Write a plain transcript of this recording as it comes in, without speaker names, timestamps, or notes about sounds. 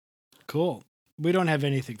Cool. We don't have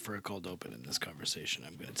anything for a cold open in this conversation.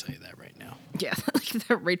 I'm going to tell you that right now. Yeah, like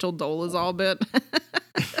the Rachel Dolezal bit.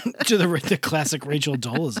 To the classic Rachel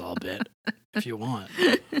Dolezal bit, if you want.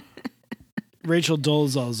 Rachel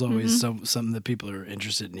Dolezal is always something that people are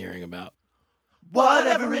interested in hearing about.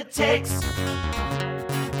 Whatever it takes,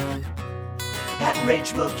 that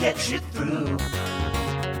Rach will get you through.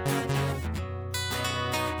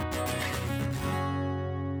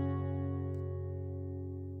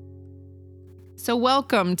 So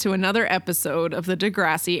welcome to another episode of the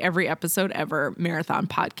Degrassi Every Episode Ever Marathon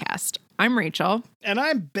Podcast. I'm Rachel. And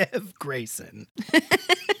I'm Bev Grayson.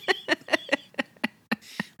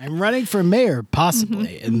 I'm running for mayor,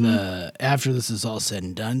 possibly, after this is all said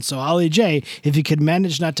and done. So, Ollie J, if you could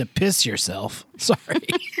manage not to piss yourself, sorry.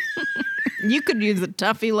 You could use a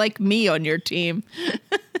toughie like me on your team.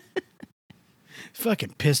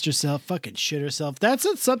 Fucking pissed herself, fucking shit herself. That's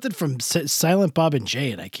something from Silent Bob and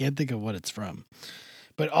Jay, and I can't think of what it's from.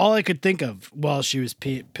 But all I could think of while she was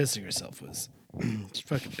pissing herself was she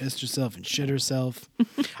fucking pissed herself and shit herself.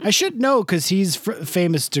 I should know because he's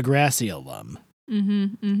famous Degrassi alum.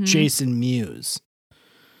 Jason Mewes.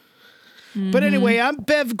 But anyway, I'm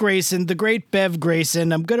Bev Grayson, the great Bev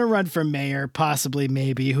Grayson. I'm going to run for mayor, possibly,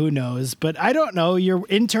 maybe, who knows. But I don't know. You're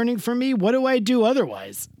interning for me? What do I do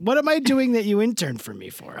otherwise? What am I doing that you interned for me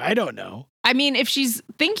for? I don't know. I mean, if she's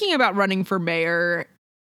thinking about running for mayor,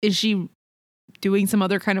 is she doing some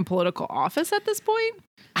other kind of political office at this point?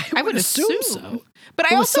 I would assume so. But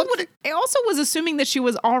I also was assuming that she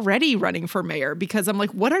was already running for mayor because I'm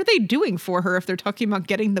like, what are they doing for her if they're talking about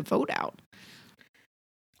getting the vote out?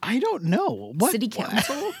 I don't know. What? City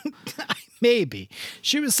council? Maybe.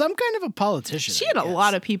 She was some kind of a politician. She had a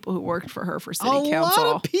lot of people who worked for her for city council. A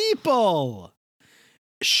lot of people.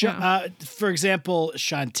 For example,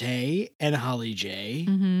 Shantae and Holly J.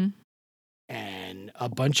 And a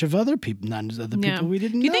bunch of other people, people we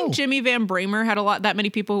didn't know. Do you think Jimmy Van Bramer had that many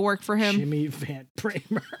people who worked for him? Jimmy Van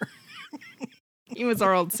Bramer. He was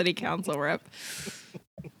our old city council rep.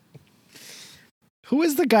 Who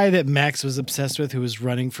was the guy that Max was obsessed with who was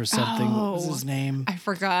running for something? What was his name? I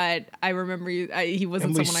forgot. I remember you. He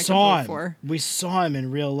wasn't someone I could vote for. We saw him in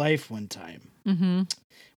real life one time.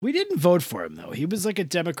 We didn't vote for him, though. He was like a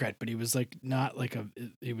Democrat, but he was like not like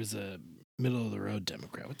he was a middle of the road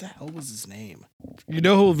Democrat. What the hell was his name? You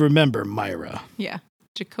know who'll remember Myra. Yeah.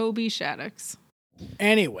 Jacoby Shaddix.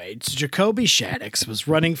 Anyway, Jacoby Shaddix was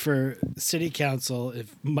running for city council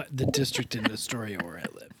if the district in Astoria where I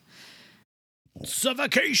live.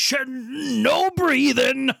 Suffocation, no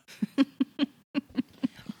breathing.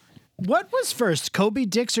 What was first, Kobe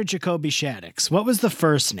Dix or Jacoby Shaddix? What was the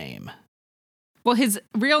first name? Well, his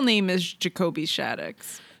real name is Jacoby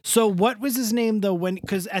Shaddix. So what was his name, though,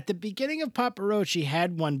 because at the beginning of Papa Roach, he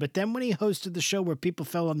had one, but then when he hosted the show where people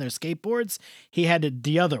fell on their skateboards, he had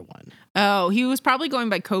the other one. Oh, he was probably going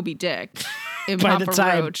by Kobe Dick in Papa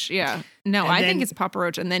Roach. Yeah. No, I think it's Papa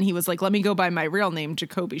Roach. And then he was like, let me go by my real name,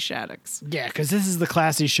 Jacoby Shaddix. Yeah, because this is the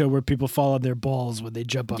classy show where people fall on their balls when they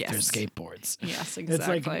jump off their skateboards. Yes,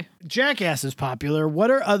 exactly. It's like, Jackass is popular. What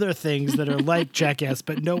are other things that are like Jackass,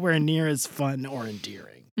 but nowhere near as fun or endearing?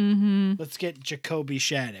 Let's get Jacoby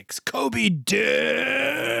Shaddix. Kobe Dix.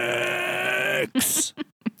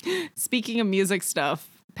 Speaking of music stuff,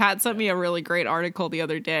 Pat sent me a really great article the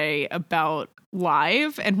other day about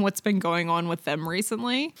Live and what's been going on with them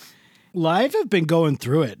recently. Live have been going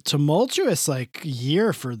through it. Tumultuous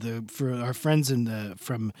year for our friends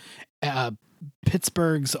from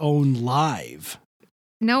Pittsburgh's own Live.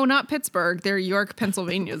 No, not Pittsburgh. They're York,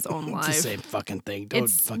 Pennsylvania's own Live. It's the same fucking thing.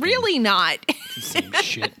 Really not. It's the same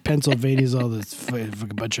shit. Pennsylvania's all this a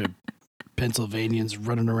bunch of Pennsylvanians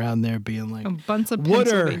running around there being like, a bunch of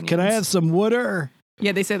Wooder, can I have some Wooder?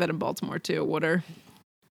 Yeah, they say that in Baltimore too, Wooder.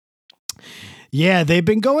 Yeah, they've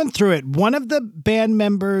been going through it. One of the band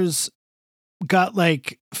members got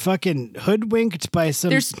fucking hoodwinked by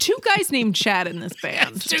some... There's two guys named Chad in this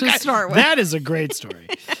band start with. That is a great story.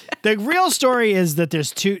 The real story is that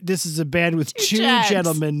this is a band with two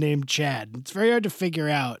gentlemen named Chad. It's very hard to figure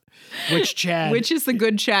out which Chad. Which is the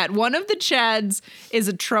good Chad. One of the Chads is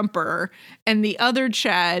a trumper, and the other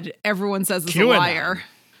Chad, everyone says is a liar.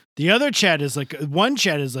 The other Chad is one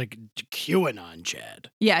Chad is QAnon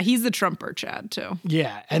Chad. Yeah, he's the trumper Chad too.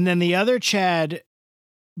 Yeah, and then the other Chad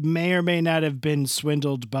may or may not have been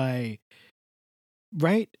swindled by...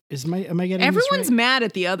 Right? Am I getting Everyone's this right? mad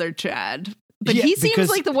at the other Chad. But he seems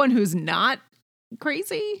like the one who's not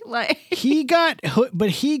crazy. he got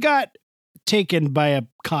taken by a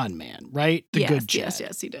con man, right? The good Chad.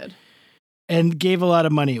 Yes, he did. And gave a lot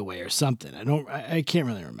of money away or something. I can't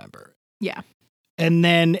really remember. Yeah. And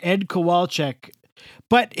then Ed Kowalczyk,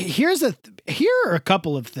 But here are a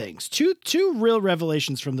couple of things. Two real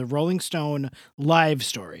revelations from the Rolling Stone live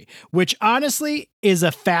story, which honestly is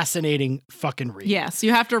a fascinating fucking read. Yes,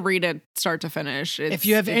 you have to read it start to finish. If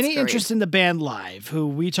you have any interest in the band Live, who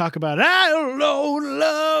we talk about, I don't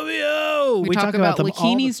love you. We talk about them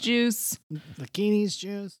Lakini's Juice. Lakini's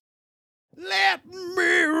Juice. Let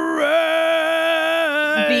me ride.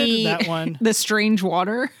 That one. The Strange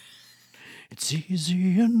Water. It's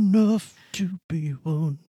easy enough to be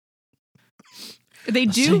one. They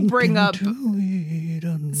do bring up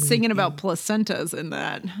singing singing about placentas in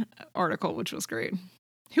that article, which was great.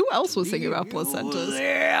 Who else was singing about placentas?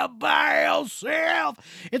 There by yourself.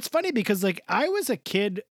 It's funny because, like, I was a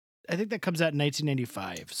kid. I think that comes out in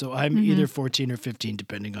 1995. So I'm either 14 or 15,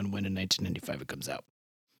 depending on when in 1995 it comes out.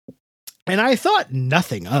 And I thought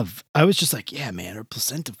nothing of. I was just like, yeah, man, her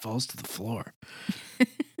placenta falls to the floor.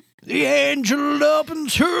 The angel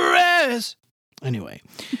opens her eyes. Anyway,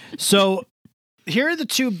 so here are the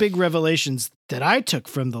two big revelations that I took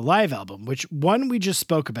from the Live album, which one we just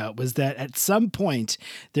spoke about was that at some point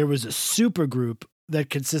there was a supergroup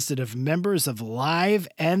that consisted of members of Live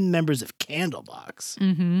and members of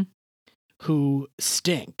Candlebox who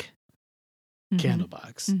stink.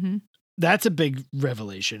 Candlebox. That's a big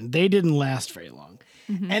revelation. They didn't last very long.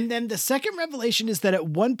 And then the second revelation is that at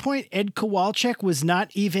one point, Ed Kowalczyk was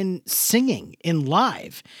not even singing in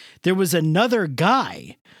Live. There was another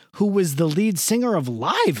guy who was the lead singer of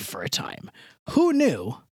Live for a time. Who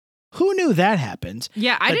knew? Who knew that happened?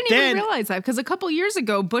 Yeah, I didn't even realize that because a couple years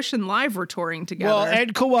ago, Bush and Live were touring together. Well,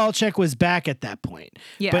 Ed Kowalczyk was back at that point.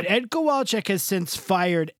 Yeah. But Ed Kowalczyk has since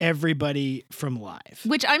fired everybody from Live.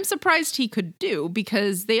 Which I'm surprised he could do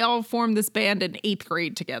because they all formed this band in 8th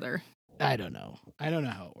grade together. I don't know. I don't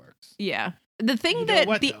know how it works. Yeah. The thing You know that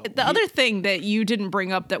what, the though? other thing that you didn't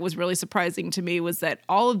bring up that was really surprising to me was that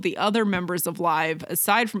all of the other members of Live,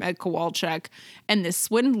 aside from Ed Kowalczyk and this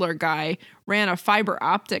swindler guy, ran a fiber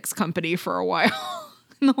optics company for a while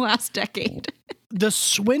in the last decade. The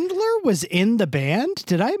swindler was in the band?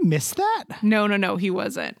 Did I miss that? No, he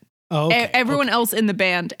wasn't. Oh, okay. Everyone else in the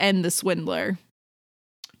band and the swindler.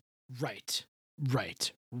 Right.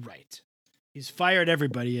 He's fired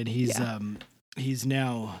everybody, and he's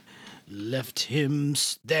now left him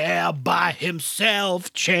there by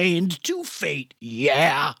himself, chained to fate.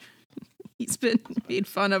 Yeah. He's been made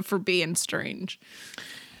fun of for being strange.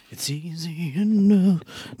 It's easy enough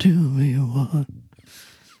to be one.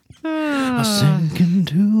 I sink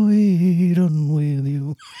into it on with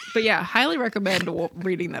you. But yeah, highly recommend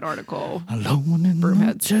reading that article. Alone in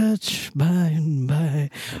the church by and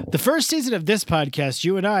by. The first season of this podcast,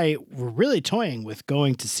 you and I were really toying with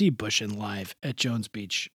going to see Bush in Live at Jones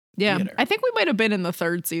Beach Theater. I think we might have been in the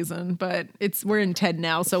 3rd season, but we're in 10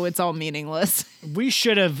 now, so it's all meaningless. We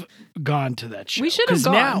should have gone to that show. We should have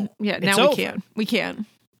gone. Now we over. can't. We can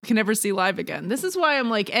never see Live again. This is why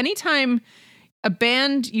I'm like, anytime a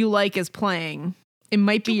band you like is playing, it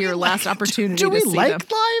might be your last opportunity do we to see like them.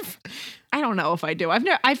 Live? I don't know if I do.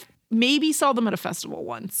 I've maybe saw them at a festival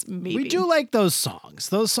once. Maybe. We do like those songs.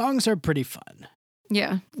 Those songs are pretty fun.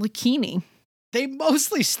 Yeah. Lakini. They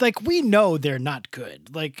mostly, like, we know they're not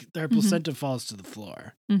good. Like, their placenta falls to the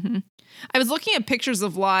floor. I was looking at pictures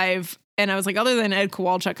of Live, and I was like, other than Ed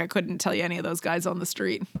Kowalczyk, I couldn't tell you any of those guys on the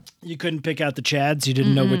street. You couldn't pick out the Chads? You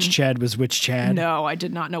didn't know which Chad was which Chad? No, I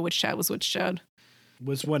did not know which Chad was which Chad.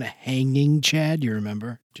 Was one a hanging Chad, you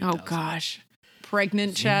remember? 2000. Oh, gosh.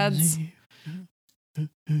 Pregnant Chads. These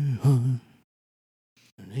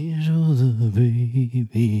are the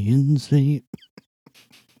baby insane.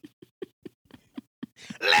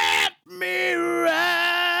 Let me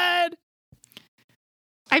ride.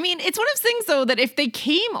 I mean, it's one of those things, though, that if they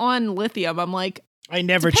came on Lithium, I'm like, I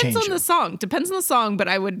never change Depends on the song, but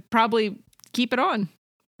I would probably keep it on.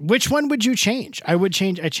 Which one would you change? I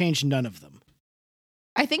changed none of them.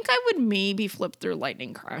 I think I would maybe flip through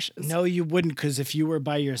Lightning Crashes. No, you wouldn't, because if you were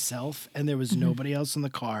by yourself and there was nobody else in the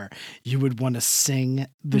car, you would want to sing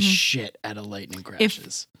the shit out of Lightning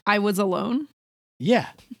Crashes. If I was alone? Yeah.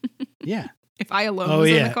 Yeah. If I alone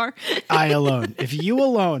was in the car? I alone. If you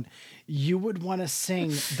alone, you would want to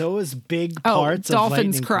sing those big parts of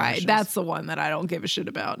Dolphins Lightning Cry. Crashes. That's the one that I don't give a shit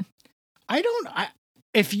about.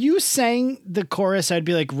 If you sang the chorus, I'd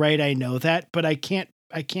be like, right, I know that, but I can't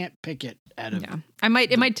pick it out of. Yeah.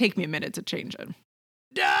 It might take me a minute to change it.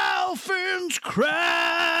 Dolphins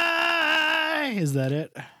Cry. Is that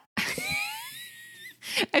it?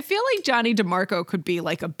 I feel like Johnny DeMarco could be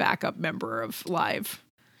like a backup member of Live.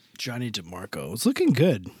 Johnny DeMarco is looking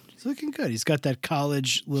good. He's got that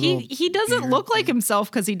college little. He doesn't look like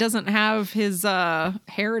himself because he doesn't have his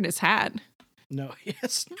hair in his hat. No,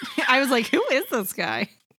 yes. I was like, who is this guy?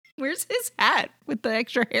 Where's his hat with the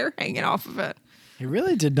extra hair hanging off of it? He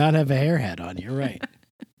really did not have a hair hat on. You're right.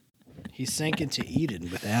 He sank into Eden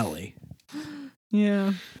with Allie.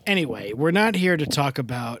 Yeah. Anyway, we're not here to talk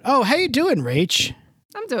about... Oh, how you doing, Rach?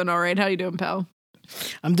 I'm doing all right. How you doing, pal?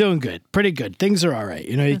 I'm doing good. Pretty good. Things are all right.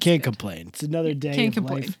 You know, you That's can't good. complain. It's another day Can't of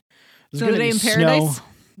complain. life. There's Another gonna day be in snow. paradise?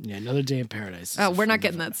 Yeah, another day in paradise. Oh, we're not Friend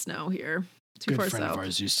getting of- that snow here. Too Good far friend south. of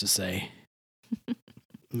ours used to say.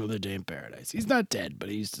 Another day in paradise. He's not dead, but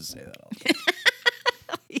he used to say that all the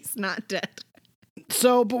time. He's not dead.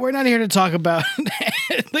 So, but we're not here to talk about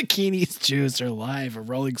the Keeney's Juice or Live or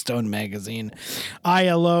Rolling Stone magazine. I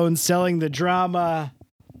Alone, Selling the Drama,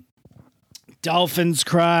 Dolphins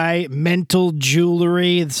Cry, Mental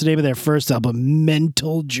Jewelry. That's the name of their first album,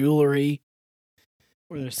 Mental Jewelry.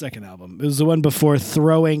 Or their second album. It was the one before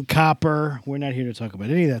Throwing Copper. We're not here to talk about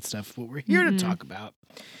any of that stuff. What we're here to talk about,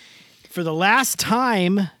 for the last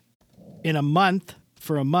time in a month,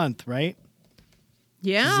 right?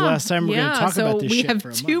 Yeah. This is the last time we're gonna talk about this so we shit have for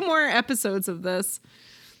a 2 month. more episodes of this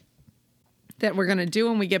that we're going to do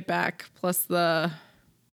when we get back, plus the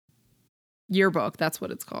yearbook. That's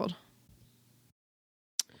what it's called.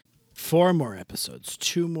 4 more episodes,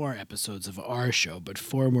 2 more episodes of our show, but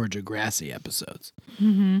 4 more Degrassi episodes.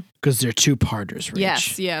 Because they're 2-parters, Rach.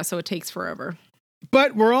 Yes. Yeah. So it takes forever.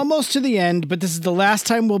 But we're almost to the end, but this is the last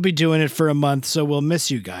time we'll be doing it for a month, so we'll miss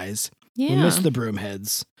you guys. Yeah. We'll miss the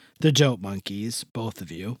Broomheads, the Dope Monkeys, both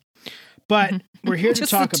of you. But we're here to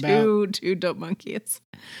Just talk the about... two dope monkeys.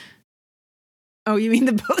 Oh, you mean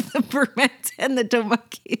both the Broomheads and the dope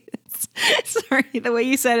monkeys? Sorry, the way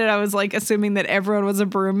you said it, I was like assuming that everyone was a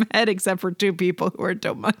broomhead except for 2 people who are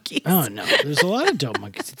dope monkeys. Oh, no. There's a lot of Dope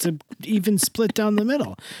Monkeys. It's an even split down the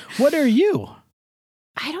middle. What are you?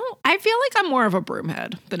 I feel like I'm more of a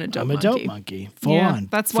broomhead than a dope I'm monkey. a Dope Monkey. Full Yeah, on.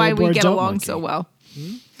 that's why we Full-board get Dope along Monkey. so well.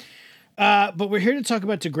 But we're here to talk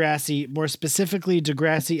about Degrassi, more specifically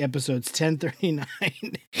Degrassi episodes 1039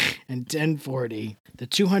 and 1040, the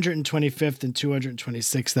 225th and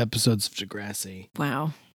 226th episodes of Degrassi.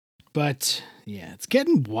 Wow. But yeah, it's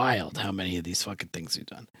getting wild how many of these fucking things we've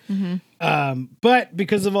done. But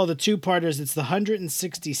because of all the 2-parters, it's the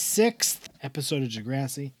 166th episode of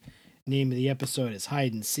Degrassi. Name of the episode is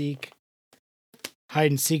Hide and Seek.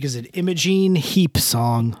 Hide and Seek is an Imogene Heap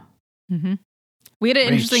song. We had an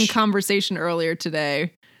interesting Rach. conversation earlier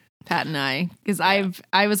today, Pat and I, because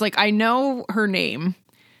I was like, I know her name.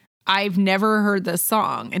 I've never heard this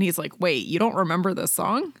song. And he's like, wait, you don't remember this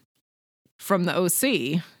song? From the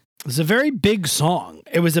OC. It's a very big song.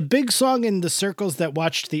 It was a big song in the circles that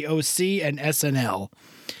watched the OC and SNL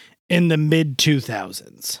in the mid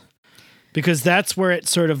 2000s, because that's where it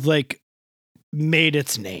sort of like made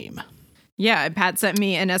its name. Yeah, Pat sent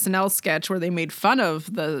me an SNL sketch where they made fun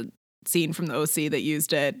of the scene from the OC that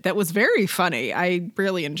used it. That was very funny. I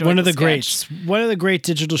really enjoyed One of the sketch. greats. One of the great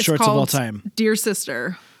digital It's shorts of all called time. Dear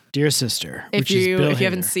Sister. Dear Sister. If which is you Bill if you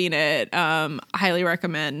haven't Hader. seen it, highly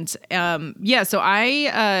recommend. Yeah, so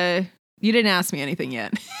I you didn't ask me anything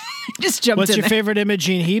yet. Just jumped What's in your there. favorite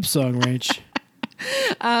Imogene Heap song, Rach?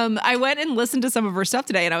 I went and listened to some of her stuff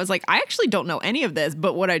today, and I was like, I actually don't know any of this,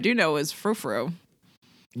 but what I do know is Frou Frou.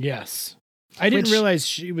 Yes. I didn't Which- realize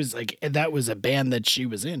she was like, that was a band that she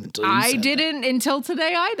was in until you I said that. didn't until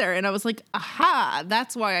today either, and I was like, aha,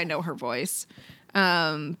 that's why I know her voice.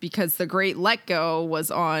 Because the great Let Go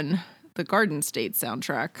was on the Garden State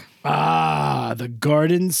soundtrack. Ah, the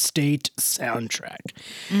Garden State soundtrack.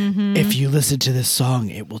 Mm-hmm. If you listen to this song,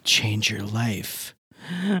 it will change your life.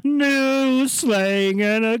 New slang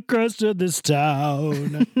and a crust of this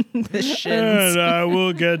town. The shins. And I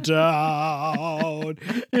will get down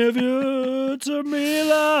if you to me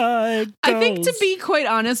like I think to those. be quite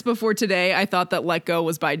honest, before today, I thought that Let Go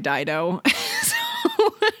was by Dido.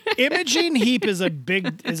 Imogene Heap is got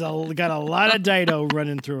a lot of Dido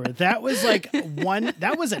running through her. That was like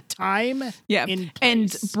that was a time Yeah. in And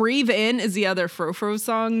place. Breathe In is the other Frou Frou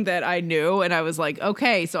song that I knew. And I was like,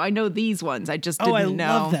 okay, so I know these ones. I just didn't I know.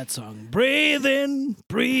 love that song. Breathe in,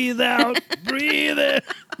 breathe out, breathe in,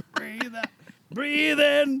 breathe out, breathe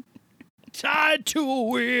in, tied to a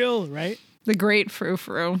wheel, right? The great Frou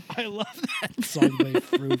Frou. I love that song by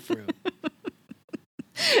Frou Frou.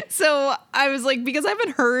 So I was like, because I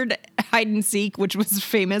haven't heard Hide and Seek, which was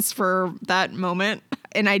famous for that moment,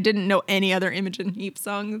 and I didn't know any other Imogen Heap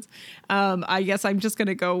songs, I guess I'm just going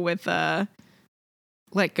to go with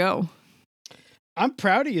Let Go. I'm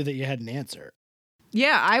proud of you that you had an answer.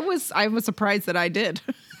 Yeah, I was surprised that I did.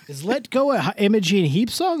 Is Let Go a Imogene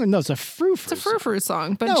Heap song? Or no, it's a Frou Frou It's a Frou Frou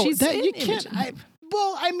song, but No, she's that in you can't. Imogen Heap.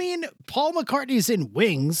 Well, I mean, Paul McCartney's in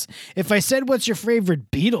Wings. If I said, what's your favorite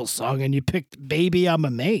Beatles song, and you picked Baby, I'm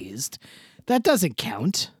Amazed, that doesn't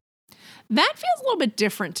count. That feels a little bit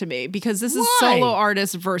different to me because this is Why? solo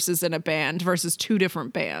artist versus in a band versus two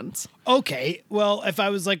different bands. Okay, well, if I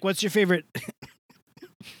was like, what's your favorite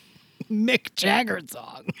Mick Jagger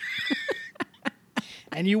song?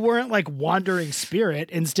 And you weren't like Wandering Spirit.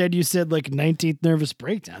 Instead, you said like 19th Nervous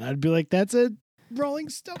Breakdown. I'd be like, that's a Rolling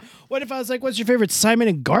Stone. What if I was like, what's your favorite Simon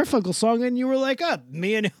and Garfunkel song? And you were like,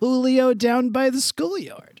 me and Julio down by the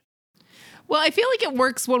schoolyard. Well, I feel like it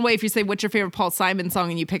works one way if you say, what's your favorite Paul Simon song?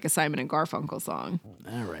 And you pick a Simon and Garfunkel song.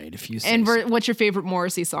 All right, if you say And so. what's your favorite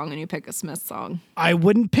Morrissey song? And you pick a Smith song. I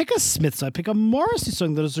wouldn't pick a Smith song. I'd pick a Morrissey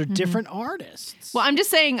song. Those are different artists. Well, I'm just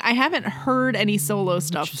saying I haven't heard any solo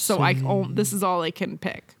stuff, so this is all I can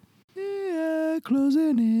pick. Yeah,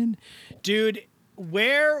 closing in. Dude,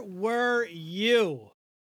 where were you,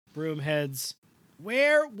 Broomheads?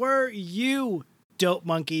 Where were you, Dope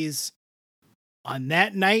Monkeys, on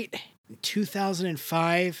that night in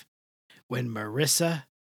 2005 when Marissa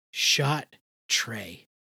shot Trey?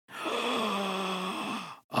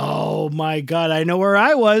 Oh my God, I know where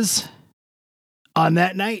I was on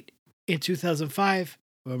that night in 2005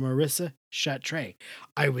 when Marissa shot Trey.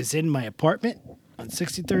 I was in my apartment on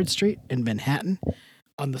 63rd Street in Manhattan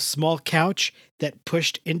on the small couch that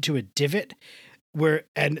pushed into a divot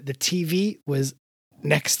and the TV was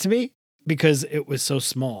next to me because it was so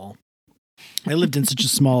small. I lived in such a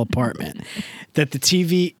small apartment that the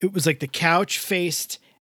TV, it was like the couch faced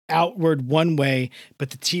outward one way, but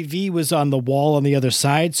the TV was on the wall on the other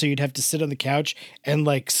side. So you'd have to sit on the couch and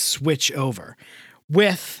like switch over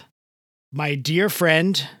with my dear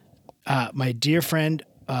friend, Mike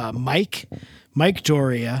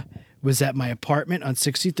Doria was at my apartment on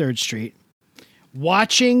 63rd Street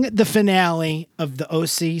watching the finale of the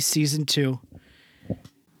OC season 2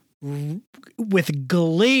 with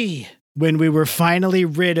glee when we were finally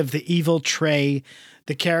rid of the evil Trey,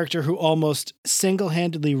 the character who almost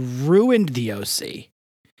single-handedly ruined the OC.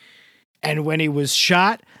 And when he was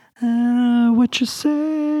shot, what you say,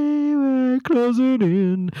 we're closing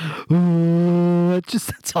in.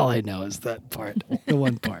 That's all I know is that part, the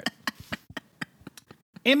one part.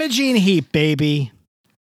 Imogene Heap, baby.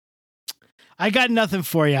 I got nothing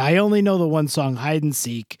for you. I only know the one song, Hide and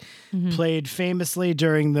Seek, played famously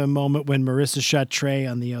during the moment when Marissa shot Trey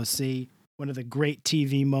on the OC. One of the great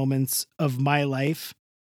TV moments of my life,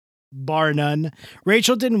 bar none.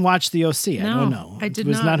 Rachel didn't watch the OC. I don't know. I did It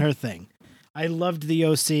was not. not her thing. I loved the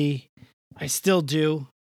OC. I still do.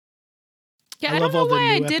 Yeah, I I don't love know all the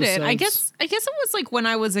why I new did it. I episodes. guess it was like when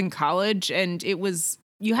I was in college and it was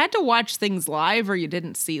you had to watch things live or you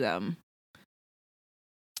didn't see them.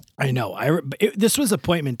 I know. This was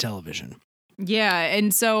appointment television. Yeah,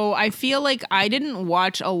 and so I feel like I didn't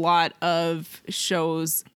watch a lot of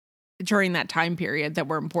shows during that time period that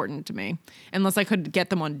were important to me unless I could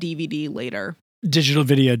get them on DVD later. Digital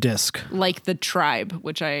video disc. Like The Tribe,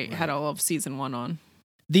 which I had all of season 1 on.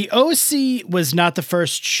 The OC was not the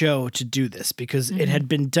first show to do this because it had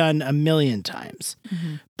been done a million times.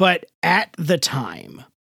 But at the time,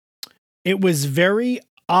 it was very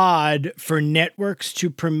odd for networks to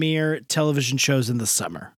premiere television shows in the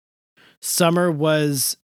summer. Summer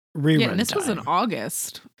was rerun Yeah, and this was in time.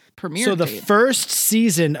 August premiere So the date. first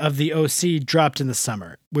season of the OC dropped in the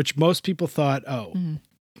summer, which most people thought,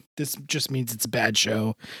 this just means it's a bad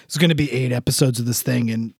show. There's going to be 8 episodes of this thing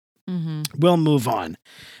and we'll move on.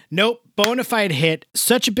 Nope. Bona fide hit.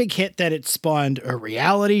 Such a big hit that it spawned a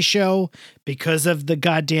reality show because of the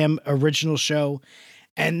goddamn original show.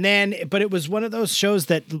 And then, but it was one of those shows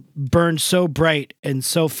that burned so bright and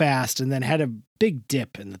so fast and then had a big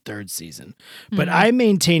dip in the 3rd season. But I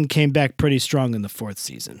maintain came back pretty strong in the 4th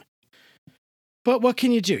season. But what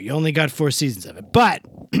can you do? You only got 4 seasons of it. But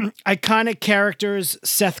iconic characters.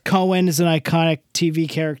 Seth Cohen is an iconic TV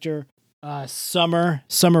character. Summer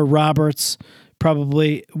Roberts,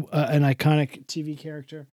 probably an iconic TV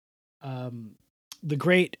character. The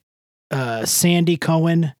great Sandy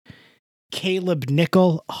Cohen. Caleb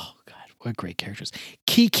Nickel. Oh, God, what great characters.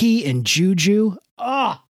 Kiki and Juju.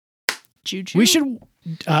 Oh, Juju. we should.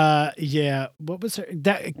 Yeah. What was her?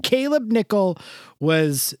 That Caleb Nickel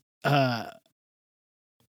was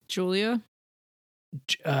Julia.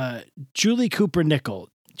 Julie Cooper Nickel.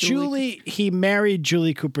 He married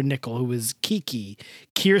Julie Cooper Nickel, who was Kiki,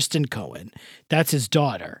 Kirsten Cohen. That's his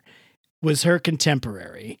daughter. Was her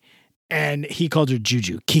contemporary, and he called her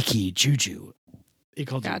Juju. Kiki, Juju. He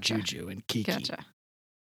called her Juju and Kiki. Gotcha.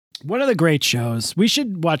 One of the great shows. We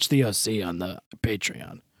should watch the OC on the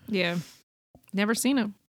Patreon. Yeah. Never seen it.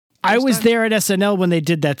 I first was time? there at SNL when they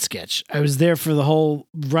did that sketch. I was there for the whole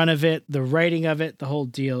run of it, the writing of it, the whole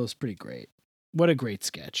deal. It was pretty great. What a great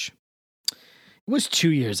sketch. It was 2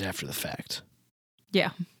 years after the fact,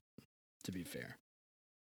 Yeah. to be fair.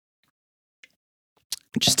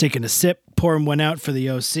 Just taking a sip, pouring one out for the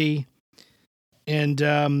OC. And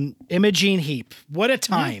Imogene Heap. What a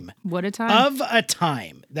time. What a time. Of a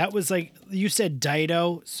time. That was like, you said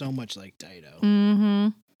Dido, so much like Dido. Mm-hmm.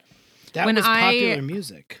 That When was popular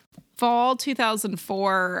music. Fall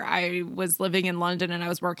 2004, I was living in London and I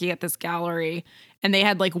was working at this gallery, and they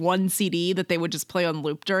had like one CD that they would just play on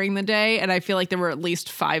loop during the day. And I feel like there were at least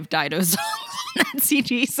 5 Dido songs on that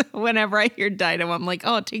CD. So whenever I hear Dido, I'm like,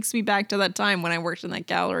 oh, it takes me back to that time when I worked in that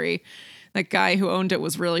gallery. That guy who owned it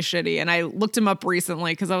was really shitty. And I looked him up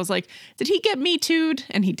recently because I was like, did he get Me Too'd?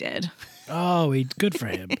 And he did. Oh, good for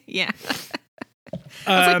him. Yeah.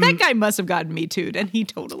 I was like, that guy must have gotten Me Too'd. And he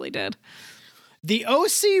totally did. The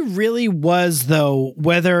OC really was, though,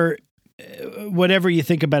 whatever you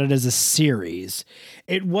think about it as a series,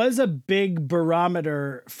 it was a big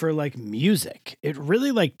barometer for like music. It really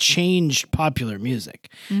like changed popular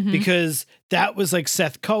music because that was like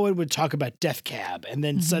Seth Cohen would talk about Death Cab, and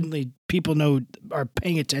then suddenly people are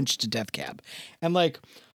paying attention to Death Cab, and like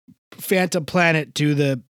Phantom Planet do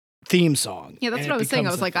the theme song. Yeah, that's and what I it was saying. I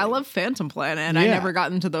becomes was a like, I thing. love Phantom Planet. And I Yeah. never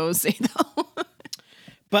got into those, though.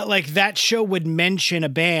 But like that show would mention a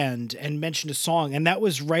band and mention a song, and that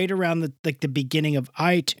was right around the beginning of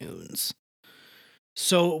iTunes.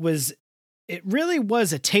 So it really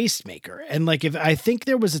was a tastemaker. And like I think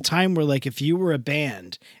there was a time where like if you were a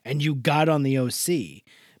band and you got on the OC,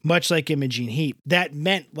 much like Imogene Heap, that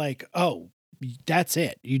meant like, oh, that's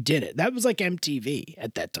it. You did it. That was like MTV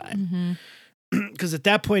at that time. Because at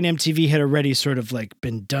that point MTV had already sort of like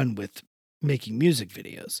been done with making music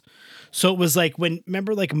videos. So it was like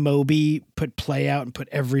remember like Moby put Play out and put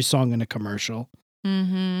every song in a commercial?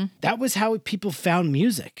 That was how people found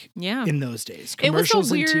music Yeah. in those days. It was a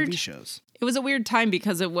Commercials and weird- TV shows. It was a weird time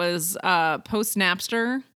because it was post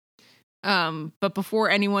Napster, but before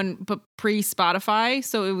pre Spotify.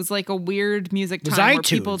 So it was like a weird music It was time where iTunes.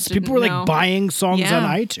 people People were like know. buying songs Yeah.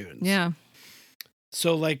 on iTunes. Yeah.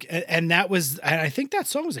 So like, and I think that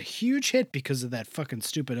song was a huge hit because of that fucking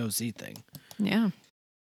stupid OC thing, Yeah.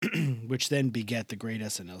 which then begat the great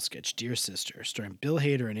SNL sketch Dear Sister, starring Bill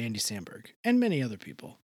Hader and Andy Samberg, and many other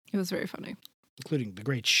people, It was very funny. including the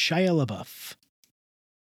great Shia LaBeouf.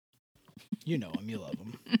 You know him, you love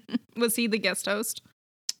him. Was he the guest host?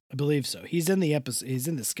 I believe so. He's in the episode. He's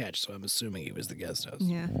in the sketch, so I'm assuming he was the guest host.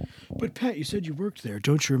 Yeah. But Pat, you said you worked there.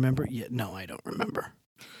 Don't you remember? Yeah, no, I don't remember.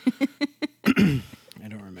 I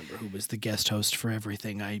don't remember who was the guest host for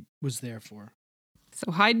everything I was there for.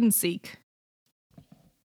 So hide and seek.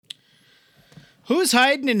 Who's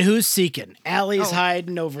hiding and who's seeking? Allie's Oh.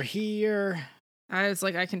 hiding over here. I was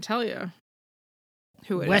like, I can tell you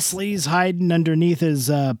who it is. Wesley's hiding underneath his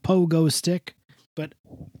pogo stick. But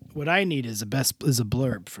what I need is a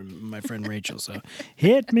blurb from my friend Rachel. So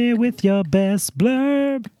hit me with your best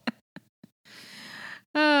blurb.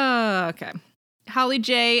 Okay. Holly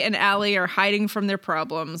J and Allie are hiding from their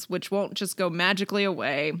problems, which won't just go magically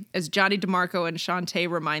away, as Johnny DeMarco and Shantae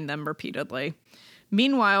remind them repeatedly.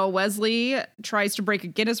 Meanwhile, Wesley tries to break a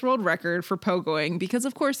Guinness World Record for pogoing, because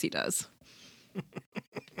of course he does.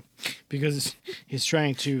 Because he's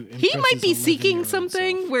trying to He impress might his be seeking 11-year-old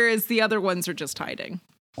something, self. whereas the other ones are just hiding.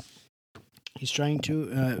 He's trying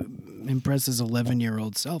to impress his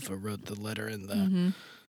 11-year-old self who wrote the letter in the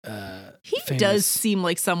He famous- does seem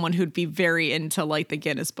like someone who'd be very into like the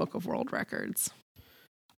Guinness Book of World Records.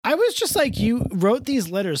 I was just like, you wrote these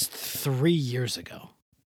letters 3 years ago.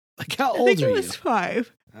 Like, how old are you?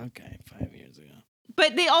 5. Okay, 5 years ago.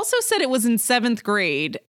 But they also said it was in 7th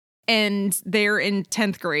grade and they're in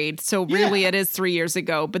 10th grade. So really Yeah. it is 3 years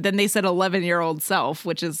ago. But then they said 11-year-old self,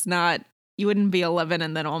 which is not, you wouldn't be 11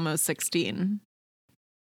 and then almost 16.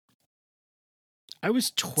 I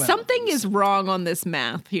was 12. Something is wrong on this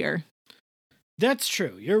math here. That's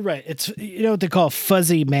true. You're right. It's, you know what they call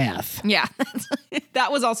fuzzy math. Yeah.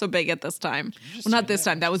 That was also big at this time. Well, not this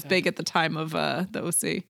time. That was big at the time of the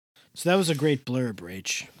OC. So that was a great blurb,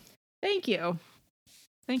 Rach. Thank you.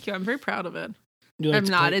 Thank you. I'm very proud of it. You like I'm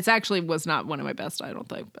to not. Play, It's actually was not one of my best, I don't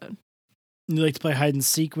think, but you like to play hide and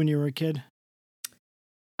seek when you were a kid?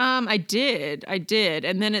 I did.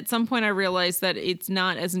 And then at some point I realized that it's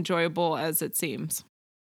not as enjoyable as it seems.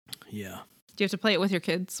 Yeah. Do you have to play it with your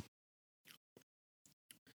kids?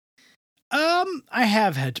 I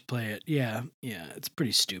have had to play it. Yeah. Yeah. It's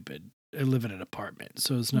pretty stupid. I live in an apartment,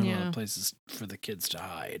 so there's not a lot Yeah. of places for the kids to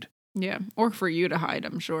hide. Yeah. Or for you to hide,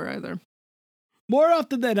 I'm sure, either. More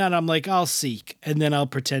often than not, I'm like, I'll seek, and then I'll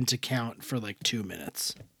pretend to count for like 2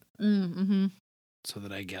 minutes. Mm-hmm. So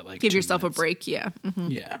that I get like Give 2 yourself minutes. a break. Yeah.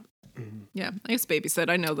 Mm-hmm. Yeah. Yeah. I used to babysit.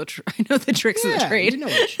 I know the tricks of the trade. You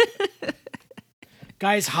know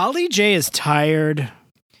Guys, Holly J is tired.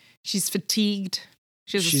 She's fatigued.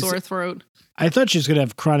 She has a She's- sore throat. I thought she was going to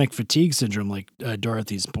have chronic fatigue syndrome like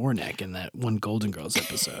Dorothy Zbornak in that one Golden Girls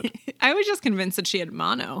episode. I was just convinced that she had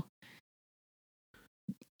mono.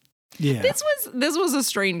 Yeah. This was a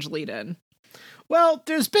strange lead-in. Well,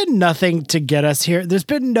 there's been nothing to get us here. There's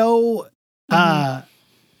been no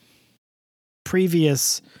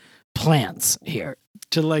previous plans here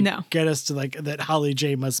to like No. get us to like that Holly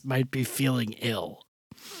J might be feeling ill.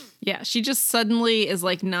 Yeah, she just suddenly is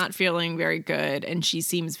like not feeling very good, and she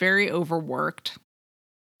seems very overworked,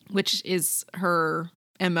 which is her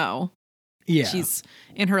MO. Yeah. She's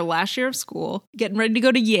in her last year of school, getting ready to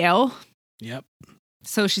go to Yale. Yep.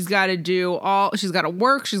 So she's got to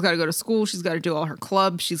work, she's got to go to school, she's got to do all her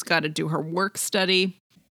clubs, she's got to do her work study.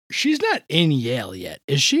 She's not in Yale yet,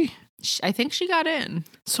 is she? I think she got in.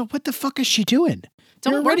 So what the fuck is she doing?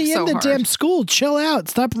 Don't You're work already so in the hard. damn school. Chill out.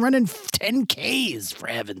 Stop running 10Ks for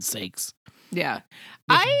heaven's sakes. Yeah. With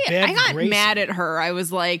I Bev got Grayson. mad at her. I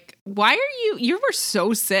was like, why are you were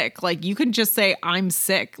so sick. Like you could just say I'm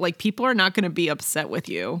sick. Like people are not going to be upset with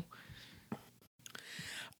you.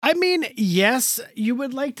 I mean, yes, you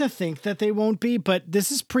would like to think that they won't be, but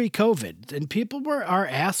this is pre-COVID and people are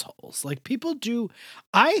assholes. Like people do.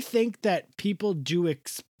 I think that people do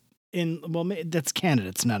that's Canada,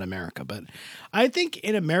 it's not America, but I think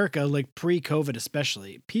in America, like pre-COVID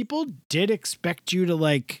especially, people did expect you to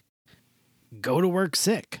like go to work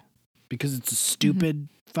sick because it's a stupid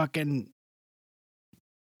fucking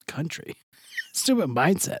country, stupid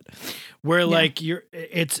mindset where like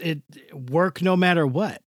it's work no matter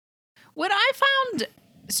what. What I found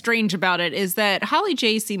strange about it is that Holly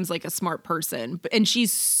J seems like a smart person, and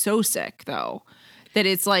she's so sick though that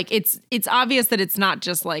it's like it's obvious that it's not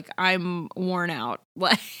just like I'm worn out.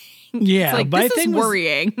 Like Yeah, it's like, but this I is think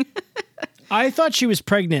worrying. I thought she was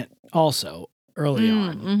pregnant also early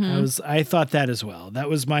on. mhm. I thought that as well. That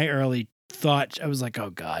was my early thought. I was like, oh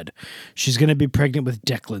God, she's going to be pregnant with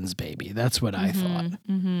Declan's baby. That's what I thought.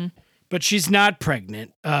 Mm-hmm. But she's not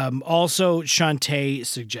pregnant. Also, Shantae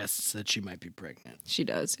suggests that she might be pregnant, She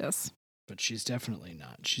does, yes. but she's definitely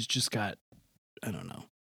not. She's just got, I don't know.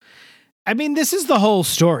 I mean, this is the whole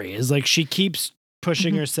story is like she keeps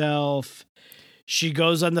pushing herself. She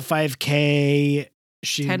goes on the 5K.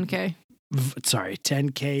 10K.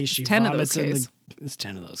 10K. She 10 of vomits those in Ks. It's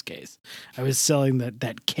 10 of those Ks. I was selling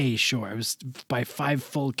that K short. I was by 5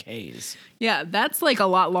 full Ks. Yeah, that's like a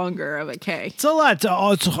lot longer of a K. It's a lot.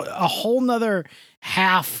 It's a whole nother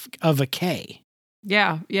half of a K.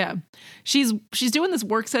 Yeah, yeah. She's doing this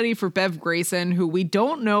work study for Bev Grayson, who we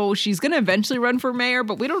don't know. She's going to eventually run for mayor,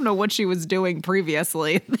 but we don't know what she was doing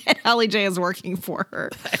previously that Holly J is working for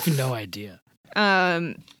her. I have no idea.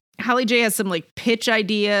 Holly J has some like pitch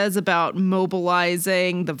ideas about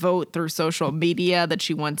mobilizing the vote through social media that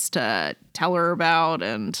she wants to tell her about,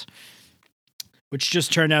 and Which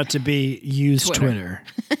just turned out to be use Twitter.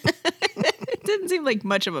 it didn't seem like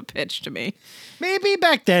much of a pitch to me. Maybe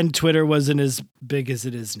back then Twitter wasn't as big as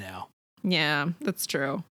it is now. Yeah, that's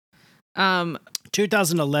true.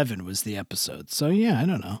 2011 was the episode. So yeah, I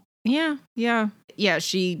don't know. Yeah,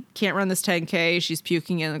 she can't run this 10K. She's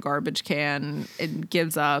puking in a garbage can and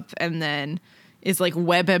gives up, and then is like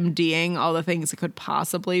WebMDing all the things that could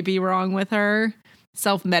possibly be wrong with her,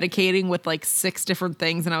 self-medicating with like 6 different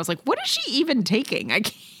things. And I was like, what is she even taking? I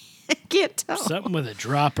can't tell. Something with a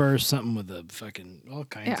dropper, something with a fucking all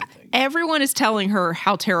kinds of things. Everyone is telling her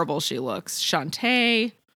how terrible she looks.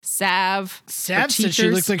 Shantae, Sav Sav the said she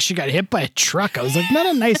teachers. looks like she got hit by a truck. I was like, not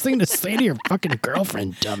a nice thing to say to your fucking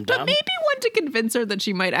girlfriend, dum But dum. maybe one to convince her that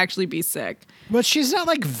she might actually be sick. But she's not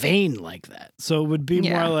like vain like that. So it would be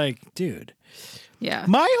Yeah. more like, dude. Yeah.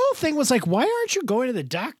 My whole thing was like, why aren't you going to the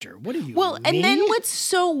doctor? What are you? Well, and me? then what's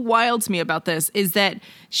so wild to me about this is that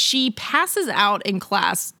she passes out in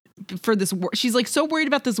class for this work. She's like so worried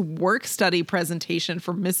about this work study presentation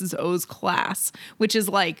for Mrs. O's class, which is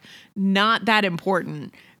like not that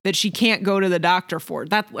important that she can't go to the doctor for.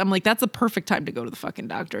 That I'm like, that's a perfect time to go to the fucking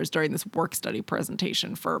doctors during this work study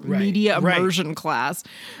presentation for media immersion class.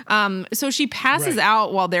 So she passes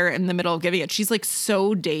out while they're in the middle of giving it. She's like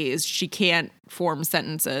so dazed she can't form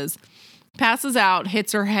sentences. Passes out,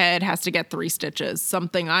 hits her head, has to get 3 stitches.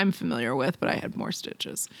 Something I'm familiar with, but I had more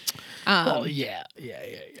stitches. Oh, yeah.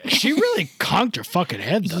 She really conked her fucking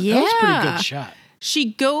head, though. That was a pretty Yeah. good shot.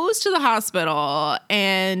 She goes to the hospital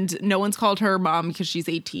and no one's called her mom because she's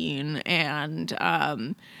 18. And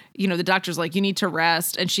the doctor's like, you need to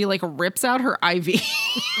rest. And she like rips out her IV. Leaves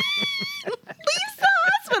the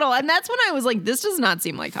hospital. And that's when I was like, this does not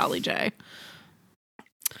seem like Holly J.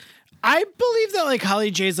 I believe that like Holly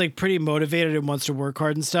J's like pretty motivated and wants to work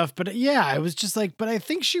hard and stuff. But yeah, I was just like, but I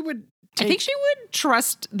think she would. I think she would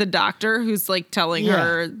trust the doctor who's like telling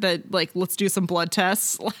her that like, let's do some blood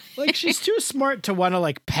tests. Like she's too smart to want to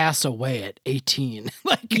like pass away at 18.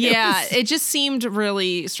 Like it just seemed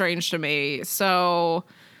really strange to me. So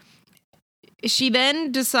she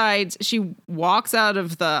then decides, she walks out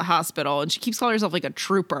of the hospital and she keeps calling herself like a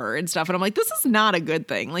trooper and stuff. And I'm like, this is not a good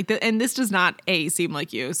thing. Like, and this does not seem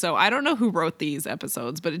like you. So I don't know who wrote these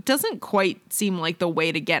episodes, but it doesn't quite seem like the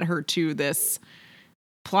way to get her to this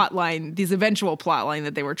plot line, these eventual plot line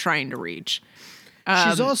that they were trying to reach.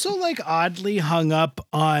 She's also like oddly hung up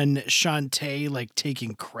on Shantae like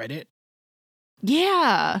taking credit.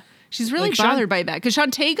 Yeah. She's really Like bothered by that because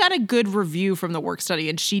Shantae got a good review from the work study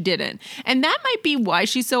and she didn't. And that might be why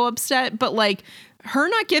she's so upset. But like her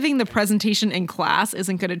not giving the presentation in class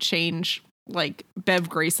isn't going to change like Bev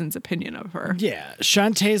Grayson's opinion of her. Yeah.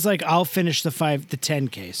 Shantae's like, I'll finish the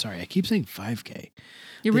 10K. Sorry, I keep saying 5K.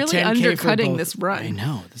 You're really 10K undercutting both. this run. I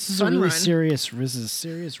know. This is Fun a really run. serious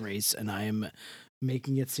race, and I am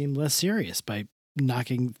making it seem less serious by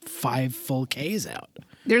knocking 5 full Ks out.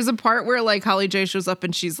 There's a part where like Holly J shows up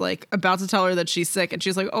and she's like about to tell her that she's sick and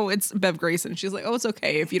she's like, oh, it's Bev Grayson. She's like, oh, it's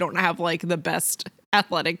okay if you don't have like the best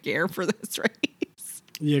athletic gear for this race.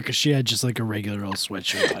 Yeah, because she had just like a regular old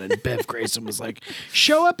sweatshirt on, and Bev Grayson was like,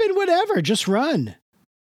 show up in whatever, just run.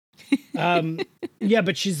 Yeah,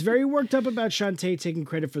 but she's very worked up about Shantae taking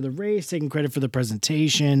credit for the race, taking credit for the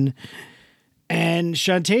presentation. And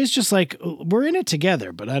Shantae's just like, we're in it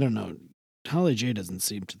together, but I don't know. Holly J doesn't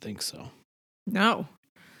seem to think so. No.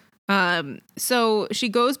 So she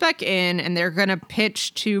goes back in and they're going to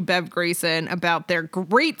pitch to Bev Grayson about their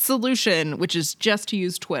great solution, which is just to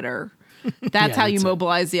use Twitter. That's how you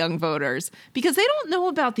mobilize young voters because they don't know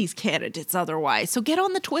about these candidates otherwise. So get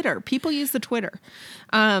on the Twitter. People use the Twitter.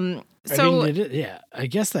 I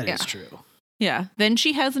guess that is true. Yeah. Then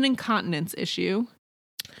she has an incontinence issue.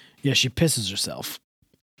 Yeah, she pisses herself.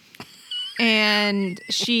 And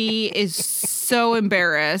she is so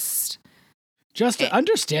embarrassed. Just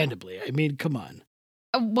understandably. I mean, come on.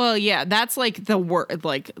 Well, yeah, that's like the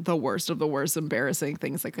worst of the worst embarrassing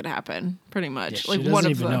things that could happen. Pretty much, Yeah, she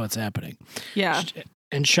doesn't even know what's happening. Yeah,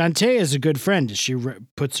 and Shantae is a good friend. She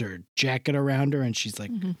puts her jacket around her, and she's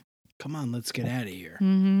like, "Come on, let's get out of here."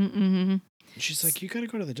 She's like, "You got to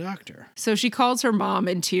go to the doctor." So she calls her mom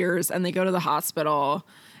in tears, and they go to the hospital.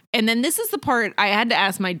 And then this is the part I had to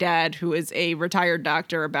ask my dad, who is a retired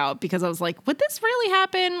doctor, about because I was like, would this really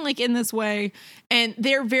happen like in this way? And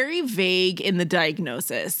they're very vague in the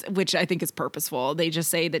diagnosis, which I think is purposeful. They just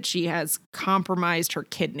say that she has compromised her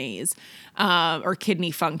kidneys or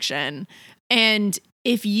kidney function. And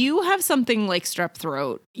if you have something like strep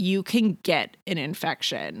throat, you can get an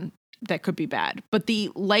infection that could be bad. But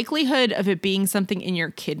the likelihood of it being something in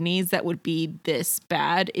your kidneys that would be this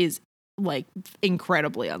bad is like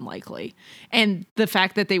incredibly unlikely. And the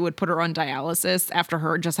fact that they would put her on dialysis after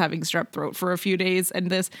her just having strep throat for a few days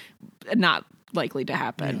and this not likely to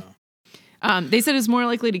happen. No. They said it's more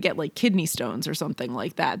likely to get like kidney stones or something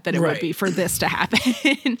like that than it would be for this to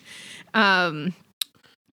happen.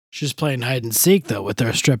 She's playing hide and seek though with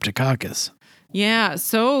her streptococcus. Yeah,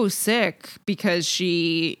 so sick because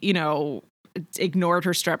she, ignored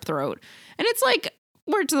her strep throat. And it's like,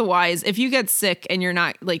 word to the wise, if you get sick and you're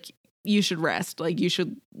not like, you should rest. Like you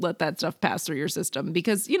should let that stuff pass through your system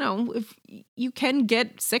because, if you can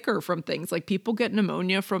get sicker from things like people get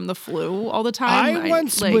pneumonia from the flu all the time.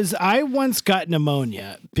 I once got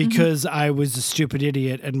pneumonia because I was a stupid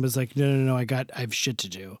idiot and was like, no, I have shit to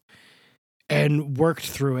do and worked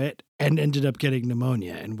through it and ended up getting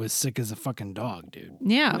pneumonia and was sick as a fucking dog, dude.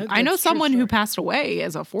 Yeah. I know someone who passed away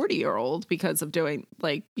as a 40-year-old because of getting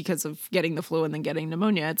the flu and then getting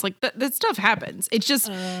pneumonia. It's like that stuff happens. It's just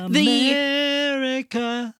America.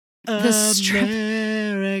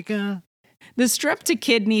 The strep to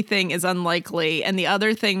kidney thing is unlikely. And the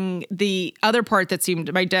other part that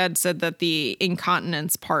seemed, my dad said that the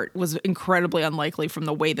incontinence part was incredibly unlikely from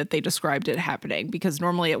the way that they described it happening, because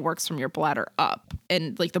normally it works from your bladder up.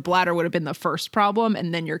 And like the bladder would have been the first problem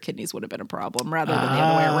and then your kidneys would have been a problem rather than the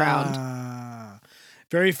other way around.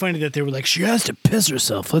 Very funny that they were like, she has to piss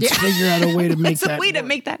herself. Let's figure out a way to make that to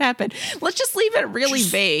make that happen. Let's just leave it really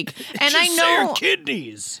vague. And I know her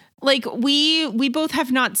kidneys. Like we both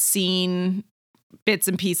have not seen bits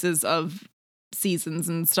and pieces of seasons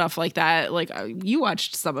and stuff like that. Like you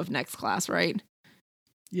watched some of Next Class, right?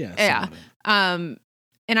 Yeah. And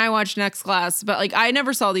And I watched Next Class, but like I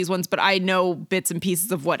never saw these ones, but I know bits and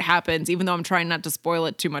pieces of what happens, even though I'm trying not to spoil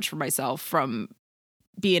it too much for myself from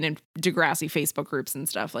being in Degrassi Facebook groups and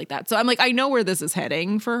stuff like that. So I'm like, I know where this is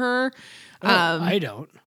heading for her. I don't.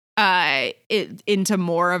 Into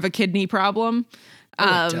more of a kidney problem.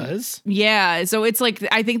 Oh, it does? Yeah. So it's like,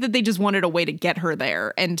 I think that they just wanted a way to get her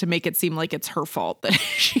there and to make it seem like it's her fault that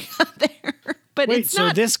she got there. But Wait, it's so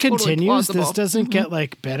not this totally continues? plausible. This doesn't get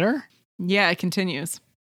like better? Yeah, it continues.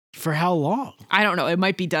 For how long? I don't know. It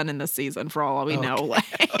might be done in this season for all we know. Like,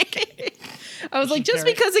 I was like, just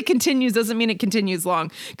Very- because it continues doesn't mean it continues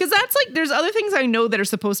long. Because that's like, there's other things I know that are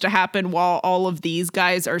supposed to happen while all of these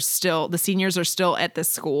guys are still, the seniors are still at the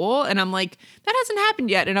school. And I'm like, that hasn't happened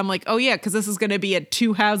yet. And I'm like, oh yeah, because this is going to be a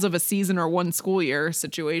 2 halves of a season or 1 school year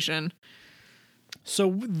situation.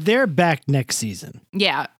 So they're back next season.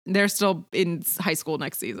 Yeah, they're still in high school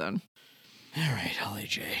next season. All right, Holly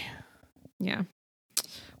J. Yeah.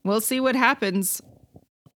 We'll see what happens.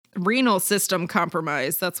 Renal system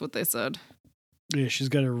compromise. That's what they said. Yeah, she's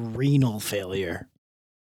got a renal failure.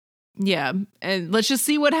 Yeah. And let's just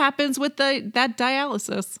see what happens with that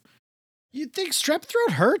dialysis. You'd think strep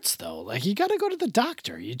throat hurts, though. Like, you got to go to the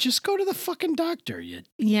doctor. You just go to the fucking doctor.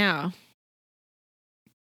 Yeah.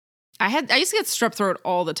 I used to get strep throat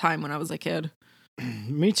all the time when I was a kid.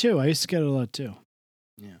 Me too. I used to get it a lot, too.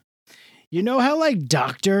 Yeah. You know how, like,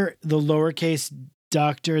 doctor, the lowercase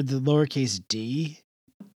d?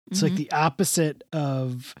 It's like the opposite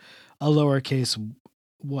of a lowercase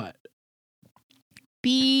what?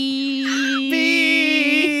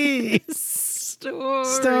 B.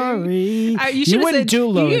 Story. You wouldn't do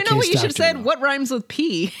lowercase. You know what you should have said? though. What rhymes with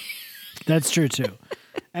P? That's true, too.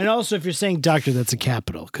 And also, if you're saying doctor, that's a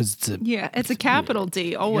capital because it's a. Yeah, it's a capital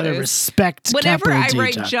D. You Always. gotta respect. Whenever capital I D,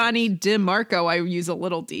 write doctor. Johnny DeMarco, I use a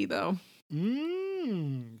little D though.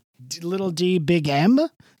 Little D, big M.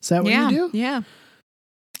 Is that what you do? Yeah.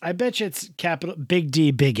 I bet you it's capital Big D,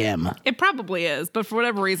 big M. It probably is, but for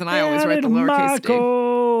whatever reason, I always write the lowercase d.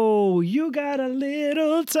 DeMarco, you got a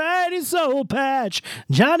little tiny soul patch,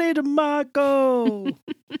 Johnny DeMarco.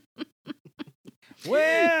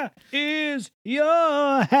 Where is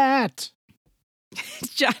your hat?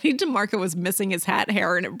 Johnny DeMarco was missing his hat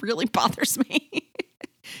hair, and it really bothers me.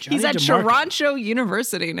 He's Johnny at DeMarco. Toronto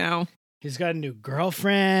University now. He's got a new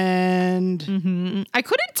girlfriend. Mm-hmm. I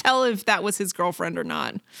couldn't tell if that was his girlfriend or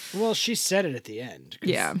not. Well, she said it at the end. 'Cause,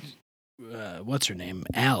 Yeah. What's her name?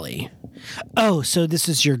 Allie. Oh, so this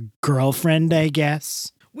is your girlfriend, I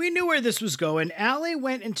guess. We knew where this was going. Allie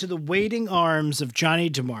went into the waiting arms of Johnny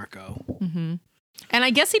DeMarco. Mm-hmm. And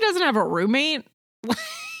I guess he doesn't have a roommate.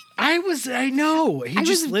 I know. He I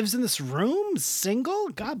just was- lives in this room, single.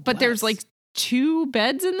 God bless. But there's like 2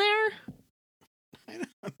 beds in there.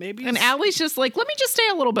 maybe. And Allie's just like, let me just stay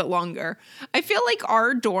a little bit longer. I feel like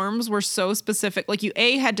our dorms were so specific. Like you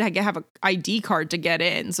had to have an ID card to get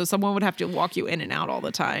in. So someone would have to walk you in and out all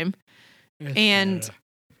the time. And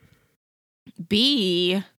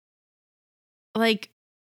B, like,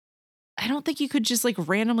 I don't think you could just like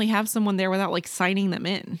randomly have someone there without like signing them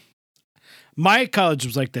in. my college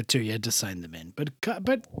was like that too. You had to sign them in. But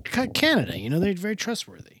Canada, they're very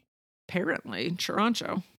trustworthy. Apparently,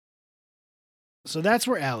 Toronto. So that's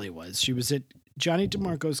where Allie was. She was at Johnny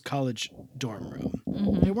DeMarco's college dorm room.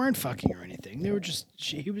 Mm-hmm. They weren't fucking or anything. They were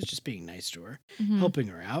he was just being nice to her, Mm-hmm. helping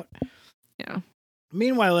her out. Yeah.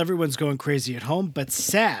 Meanwhile, everyone's going crazy at home, but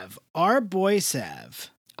Sav, our boy Sav,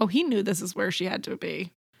 Oh, he knew this is where she had to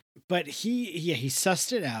be. but he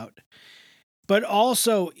sussed it out. But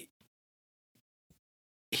also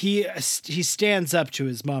he stands up to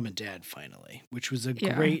his mom and dad finally, which was a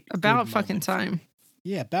Yeah. great About good fucking moment. time.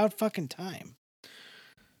 Yeah, about fucking time.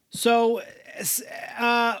 So,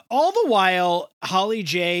 all the while, Holly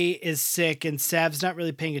J is sick and Sav's not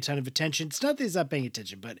really paying a ton of attention. It's not that he's not paying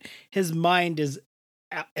attention, but his mind is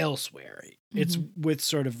elsewhere. It's with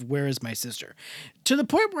sort of, where is my sister? To the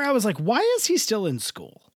point where I was like, why is he still in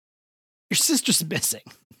school? Your sister's missing.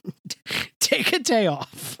 Take a day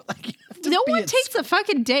off. Like, you have to No be one at takes a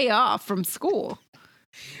fucking day off from school.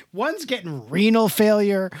 One's getting renal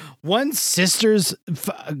failure. One's sister's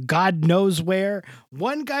God knows where.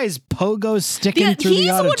 One guy's pogo sticking through He's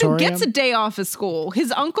the the one auditorium. who gets a day off of school.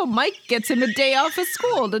 His uncle Mike gets him a day off of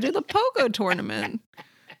school to do the pogo tournament.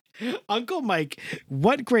 Uncle Mike,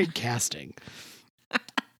 what great casting.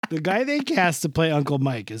 The guy they cast to play Uncle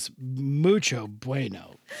Mike is mucho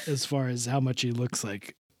bueno as far as how much he looks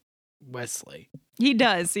like Wesley. He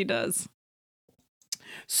does. He does.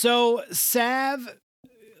 So Sav,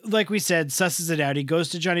 like we said, susses it out. He goes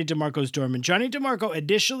to Johnny DeMarco's dorm, and Johnny DeMarco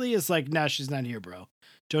initially is like, nah, she's not here, bro.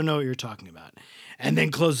 Don't know what you're talking about. And then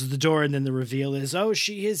closes the door, and then the reveal is, oh,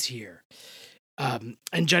 she is here. And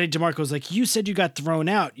Johnny DeMarco's like, you said you got thrown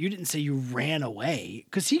out. You didn't say you ran away.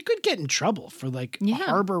 Because he could get in trouble for, like,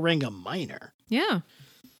 harboring a minor. Yeah.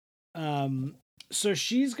 So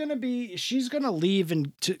she's going to leave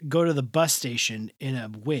and go to the bus station in a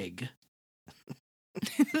wig.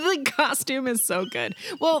 The costume is so good.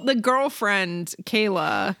 Well, the girlfriend,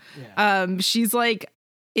 Kayla, she's like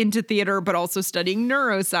into theater, but also studying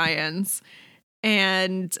neuroscience.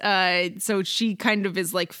 And so she kind of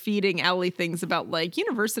is like feeding Allie things about like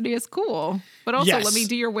university is cool, but also let me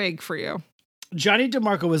do your wig for you. Johnny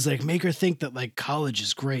DeMarco was like, make her think that like college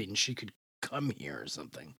is great and she could come here or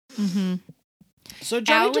something. Mm-hmm. So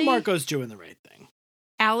Johnny DeMarco's doing the right thing.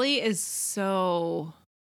 Allie is so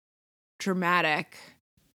dramatic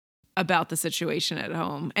about the situation at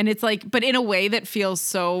home. And it's like, but in a way that feels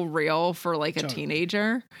so real for like a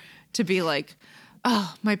teenager to be like,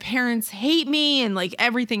 oh, my parents hate me and like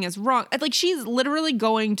everything is wrong. Like she's literally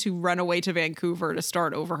going to run away to Vancouver to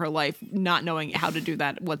start over her life, not knowing how to do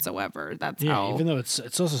that whatsoever. That's how. Even though it's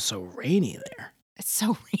also so rainy there. It's so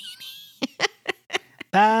rainy.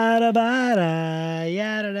 No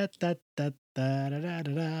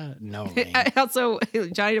rain. Also,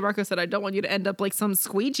 Johnny DeMarco said, I don't want you to end up like some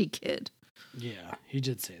squeegee kid. Yeah, he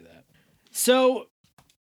did say that. So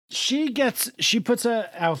she puts an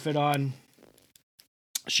outfit on.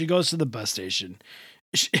 She goes to the bus station.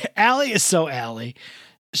 Allie is so Allie.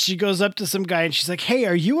 She goes up to some guy and she's like, hey,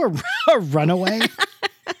 are you a runaway?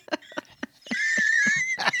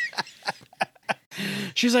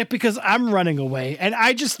 She's like, because I'm running away and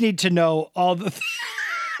I just need to know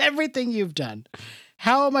everything you've done.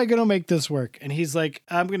 How am I going to make this work? And he's like,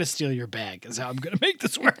 I'm going to steal your bag is how I'm going to make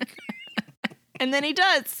this work. And then he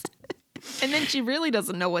does. And then she really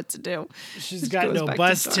doesn't know what to do. She's got no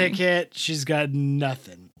bus ticket. She's got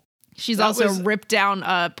nothing. She's also ripped down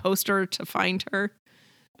a poster to find her.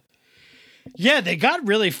 Yeah, they got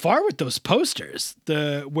really far with those posters.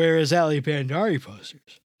 The Where is Ali Bandari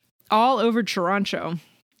posters. All over Toronto.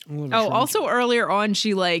 Also earlier on,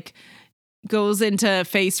 she like goes into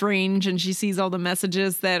face range and she sees all the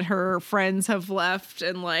messages that her friends have left.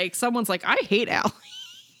 And like, someone's like, I hate Ali.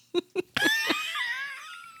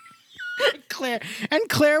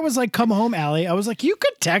 Claire was like, come home, Allie. I was like, you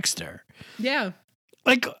could text her. Yeah.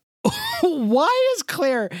 Like, why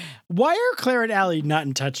are Claire and Allie not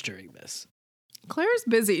in touch during this? Claire's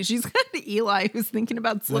busy. She's got Eli who's thinking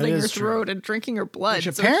about slitting her throat and drinking her blood.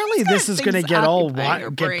 Which apparently this is going to get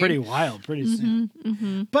pretty wild pretty soon.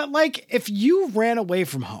 Mm-hmm. But like, if you ran away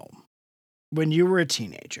from home when you were a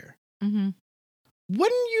teenager,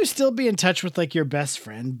 wouldn't you still be in touch with like your best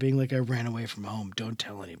friend being like, I ran away from home, don't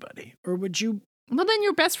tell anybody? Or would you? Well, then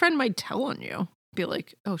your best friend might tell on you. Be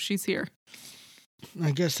like, oh, she's here.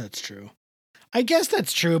 I guess that's true.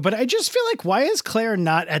 But I just feel like, why is Claire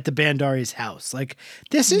not at the Bandari's house? Like,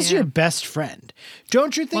 this is your best friend.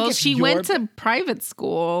 Don't you think? Well, she went to private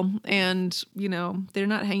school and, you know, they're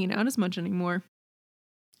not hanging out as much anymore.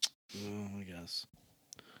 Well, I guess.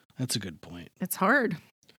 That's a good point. It's hard.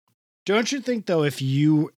 Don't you think, though, if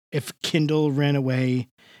Kendall ran away,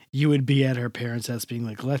 you would be at her parents' house being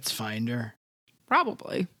like, let's find her?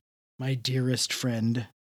 Probably. My dearest friend.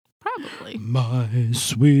 Probably. My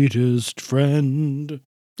sweetest friend.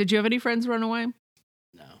 Did you have any friends run away?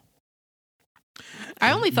 No.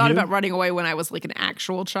 I only thought about running away when I was like an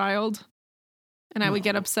actual child. And I would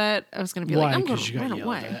get upset. I was going to be like, I'm going to run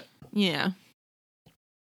away. At? Yeah.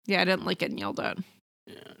 Yeah, I didn't like getting yelled at.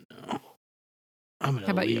 Yeah, no. I'm going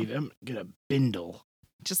to leave. You? I'm going to bindle.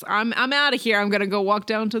 Just, I'm out of here. I'm going to go walk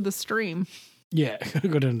down to the stream. Yeah, I'm going to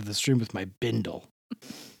go down to the stream with my bindle.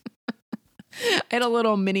 I had a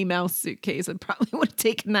little Minnie Mouse suitcase. I probably would have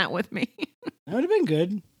taken that with me. That would have been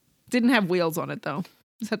good. Didn't have wheels on it, though.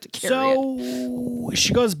 Just have to carry it. So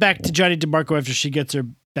she goes back to Johnny DeMarco after she gets her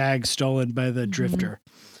bag stolen by the drifter.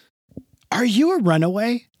 Are you a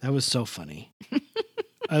runaway? That was so funny.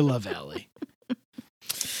 I love Allie.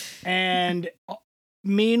 And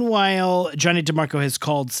meanwhile, Johnny DeMarco has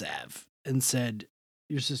called Sav and said,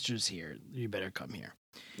 your sister's here. You better come here.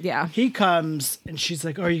 Yeah. He comes and she's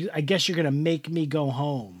like, I guess you're going to make me go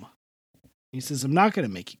home. He says, I'm not going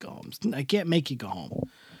to make you go home. I can't make you go home.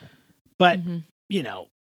 But, you know,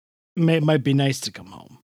 it might be nice to come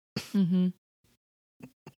home. Mm-hmm.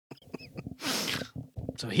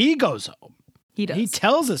 So he goes home. He does. He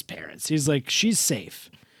tells his parents, he's like, she's safe.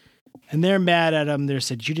 And they're mad at him. They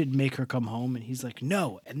said, you didn't make her come home. And he's like,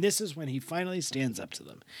 no. And this is when he finally stands up to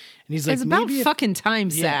them. And he's like, it's about fucking time,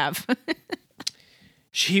 Sav.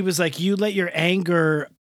 He was like, you let your anger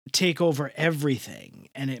take over everything,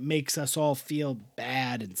 and it makes us all feel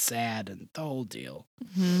bad and sad and the whole deal.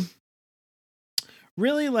 Mm-hmm.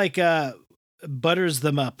 Really like butters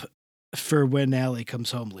them up for when Allie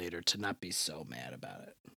comes home later to not be so mad about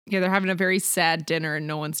it. Yeah, they're having a very sad dinner and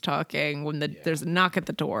no one's talking when there's a knock at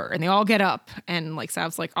the door and they all get up and like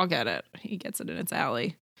Sav's like, I'll get it. He gets it and it's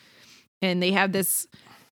Allie. And they have this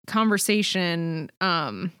conversation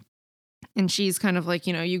and she's kind of like,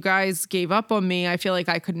 you guys gave up on me. I feel like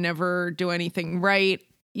I could never do anything right.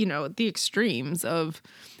 The extremes of,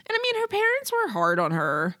 and I mean, her parents were hard on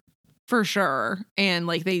her for sure. And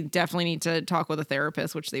like, they definitely need to talk with a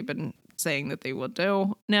therapist, which they've been saying that they will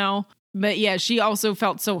do now. But yeah, she also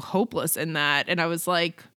felt so hopeless in that. And I was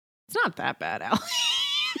like, it's not that bad, Allie.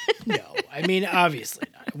 No, I mean, obviously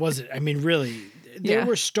not. It wasn't. I mean, really, they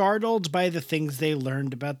were startled by the things they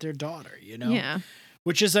learned about their daughter, Yeah.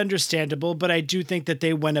 Which is understandable. But I do think that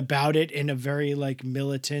they went about it in a very like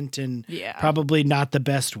militant and probably not the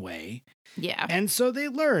best way. Yeah. And so they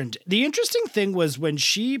learned. The interesting thing was when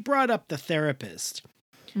she brought up the therapist,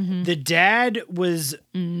 the dad was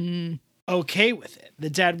okay with it. The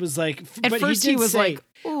dad was like, at first he was like,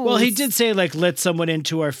 ooh. Well, he did say like, let someone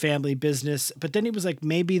into our family business. But then he was like,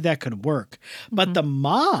 maybe that could work. But the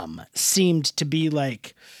mom seemed to be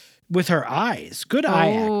like, with her eyes, good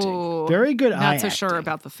eye acting, very good eye acting. Not so sure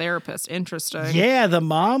about the therapist. Interesting. Yeah, the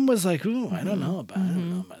mom was like, ooh, I don't know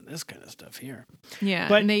about this kind of stuff here. Yeah,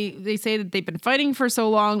 but and they say that they've been fighting for so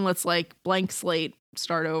long. Let's like blank slate,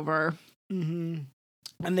 start over. And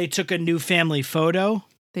they took a new family photo.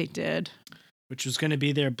 They did. Which was going to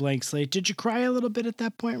be their blank slate. Did you cry a little bit at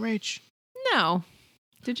that point, Rach? No.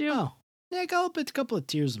 Did you? Oh, yeah, I got a couple of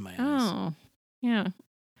tears in my eyes. Oh, yeah.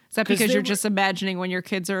 Is that because you're just imagining when your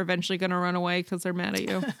kids are eventually going to run away because they're mad at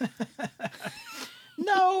you?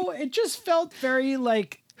 No, it just felt very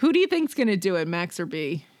like... Who do you think's going to do it, Max or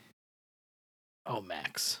B? Oh,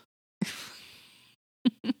 Max.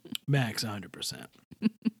 Max, 100%.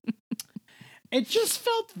 It just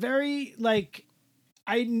felt very like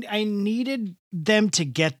I needed them to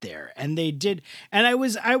get there, and they did. And I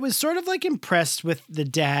was sort of like impressed with the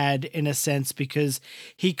dad in a sense because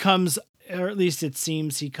he comes, or at least it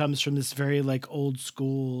seems he comes from this very like old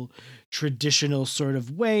school traditional sort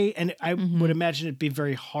of way. And I would imagine it'd be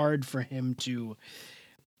very hard for him to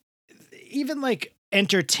even like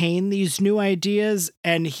entertain these new ideas.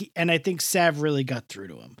 And I think Sav really got through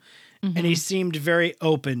to him and he seemed very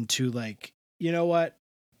open to like, you know what?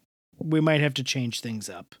 We might have to change things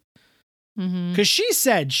up. Because she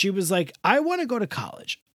said, she was like, I want to go to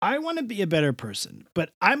college. I want to be a better person, but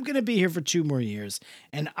I'm going to be here for 2 more years,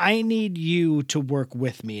 and I need you to work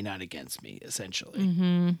with me, not against me,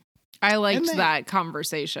 essentially. I liked that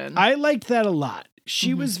conversation. I liked that a lot.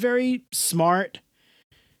 She was very smart,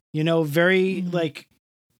 very like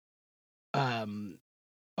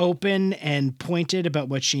open and pointed about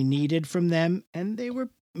what she needed from them, and they were,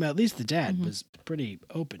 at least the dad was pretty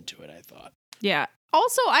open to it, I thought. Yeah.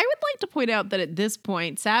 Also, I would like to point out that at this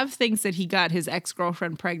point, Sav thinks that he got his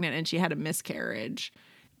ex-girlfriend pregnant and she had a miscarriage.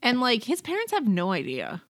 And like his parents have no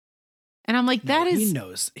idea. And I'm like, He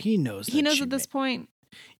knows. He knows at this point.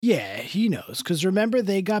 Yeah, he knows. Because remember,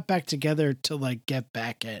 they got back together to like get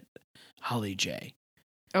back at Holly J.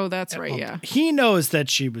 Oh, that's right. Yeah. He knows that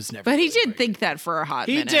she was never. But he did think that for a hot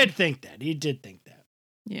minute. He did think that.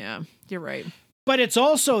 Yeah, you're right. But it's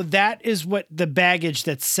also, that is what the baggage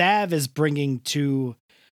that Sav is bringing to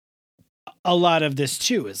a lot of this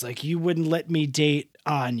too, is like, you wouldn't let me date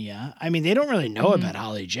Anya. I mean, they don't really know about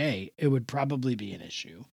Holly J. It would probably be an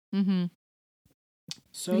issue.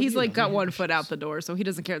 So he's like got one foot out the door, so he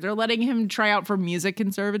doesn't care. They're letting him try out for music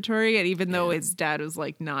conservatory, and even though his dad was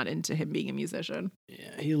like not into him being a musician.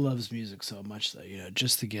 Yeah, he loves music so much though,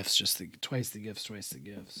 just the gifts, twice the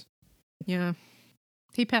gifts. Yeah.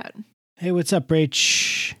 Hey, Pat. Hey, what's up,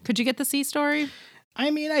 Rach? Could you get the C story?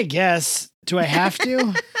 I mean, I guess. Do I have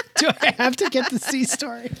to? Do I have to get the C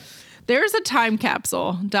story? There's a time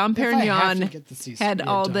capsule. Dom Perignon had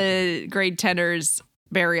all the grade 10ers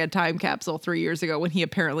bury a time capsule 3 years ago when he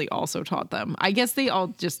apparently also taught them. I guess they all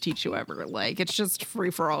just teach you ever. Like, it's just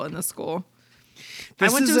free for all in the school. I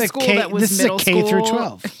went to a school that was middle school. K through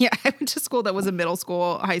 12. Yeah, I went to school that was a middle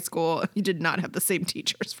school, high school. You did not have the same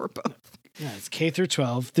teachers for both. Yeah, it's K through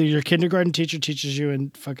 12. Your kindergarten teacher teaches you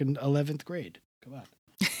in fucking 11th grade. Come on.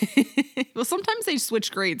 Well, sometimes they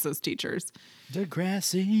switch grades, those teachers.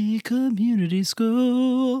 Degrassi Community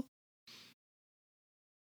School.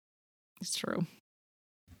 It's true.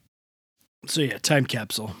 So yeah, time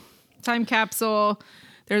capsule. Time capsule.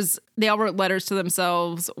 They all wrote letters to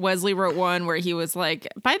themselves. Wesley wrote one where he was like,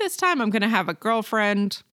 by this time I'm going to have a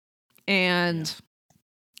girlfriend. And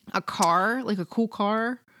a car, like a cool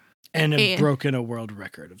car. And broken a world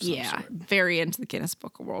record of some Yeah, sort. very into the Guinness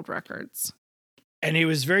Book of World Records. And he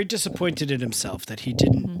was very disappointed in himself that he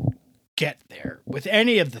didn't get there with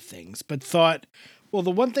any of the things, but thought, well,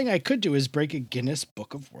 the one thing I could do is break a Guinness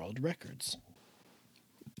Book of World Records.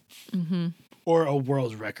 Or a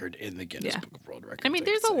world record in the Guinness Book of World Records. I mean,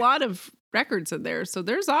 there's a lot of records in there, so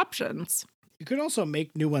there's options. You could also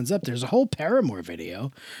make new ones up. There's a whole Paramore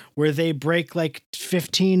video where they break like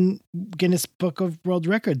 15 Guinness Book of World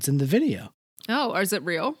Records in the video. Oh, is it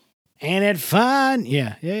real? Ain't it fun?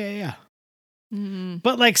 Yeah.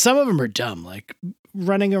 But like some of them are dumb, like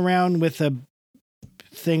running around with a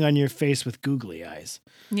thing on your face with googly eyes.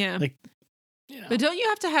 Yeah. Like, you know. But don't you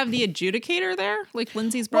have to have the adjudicator there, like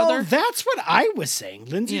Lindsay's brother? Well, that's what I was saying.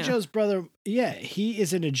 Lindsay Yeah. Joe's brother, he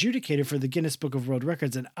is an adjudicator for the Guinness Book of World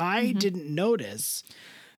Records, and I didn't notice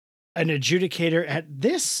an adjudicator at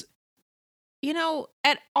this. You know,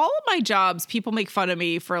 at all of my jobs, people make fun of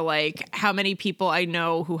me for like how many people I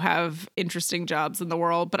know who have interesting jobs in the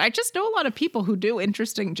world, but I just know a lot of people who do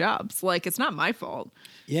interesting jobs. Like, it's not my fault.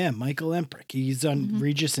 Yeah, Michael Emprick. He's on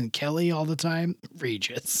Regis and Kelly all the time.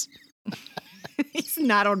 Regis. He's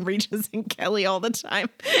not on Regis and Kelly all the time.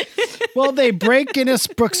 Well, they break Guinness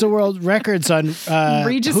Books of World Records on...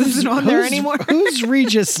 Regis isn't on there anymore. Who's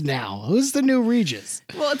Regis now? Who's the new Regis?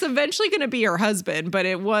 Well, it's eventually going to be her husband, but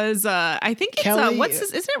it was, I think it's, Kelly-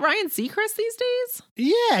 isn't it Ryan Seacrest these days?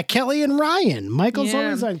 Yeah, Kelly and Ryan. Michael's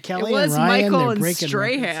always on Kelly it was and Ryan. Michael They're and breaking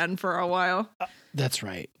Strahan records. for a while. That's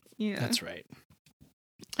right. Yeah. That's right.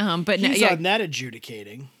 But He's now, on that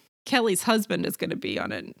adjudicating. Kelly's husband is going to be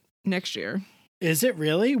on it next year. Is it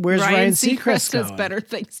really? Where's Ryan Seacrest has going? better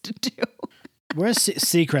things to do. Where's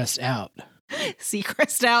Seacrest out?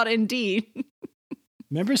 Seacrest out, indeed.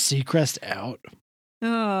 Remember Seacrest out?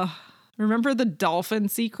 Remember the dolphin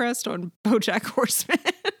Seacrest on BoJack Horseman?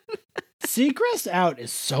 Seacrest out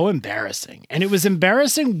is so embarrassing. And it was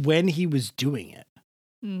embarrassing when he was doing it.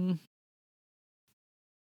 Anyway,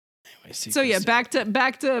 So yeah, Seacrest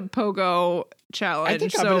back to Pogo challenge. I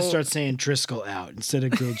think I'm going to start saying Driscoll out instead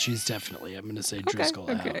of grilled cheese definitely. I'm going to say Driscoll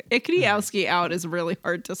out. Ikniowski out is really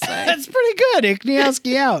hard to say. That's pretty good.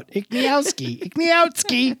 Ikniowski out.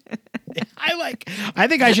 Ikniowski. I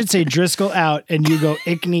think I should say Driscoll out and you go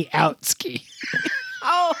Ikniowski.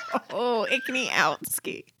 Oh,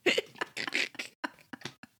 Ikniowski.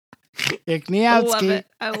 Ikniowski.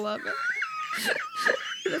 I love it.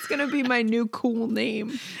 That's going to be my new cool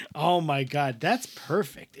name. Oh my God, that's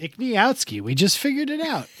perfect. Ikniowski. We just figured it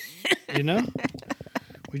out. You know?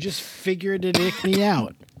 We just figured it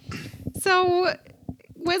out. So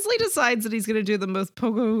Wesley decides that he's going to do the most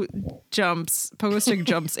pogo stick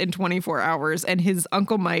jumps in 24 hours, and his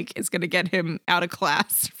Uncle Mike is going to get him out of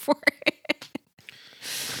class for it.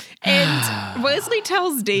 And Wesley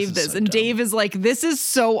tells Dave this, and Dave is like, this is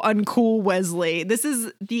so uncool, Wesley. This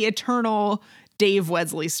is the eternal Dave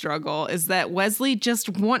Wesley struggle, is that Wesley just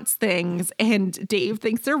wants things, and Dave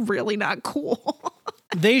thinks they're really not cool.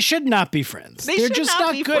 They should not be friends. They're should just not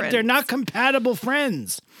not be good. friends. They're not compatible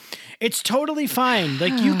friends. It's totally fine.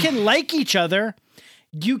 Like, you can like each other.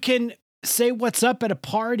 You can say what's up at a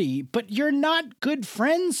party, but you're not good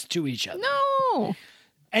friends to each other. No.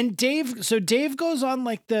 And Dave goes on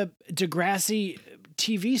like the Degrassi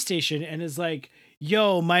TV station and is like,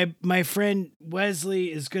 yo, my friend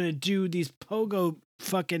Wesley is going to do these pogo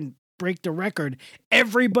fucking break the record.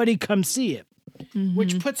 Everybody come see it.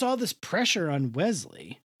 Which puts all this pressure on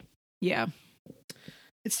Wesley. Yeah.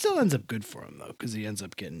 It still ends up good for him, though, because he ends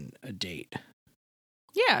up getting a date.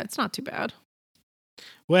 Yeah, it's not too bad.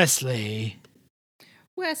 Wesley.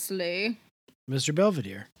 Mr.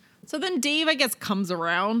 Belvedere. So then Dave, I guess, comes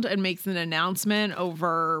around and makes an announcement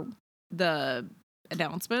over the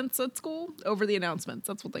announcements at school. Over the announcements.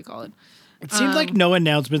 That's what they call it. It seemed like no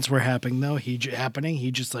announcements were happening, though. He just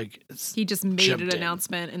made jumped an in.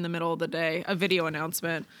 announcement in the middle of the day, a video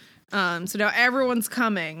announcement. So now everyone's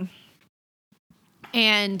coming.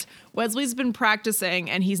 And Wesley's been practicing,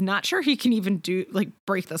 and he's not sure he can even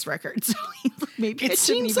break this record. So he's like, maybe It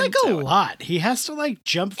seems like a lot. He has to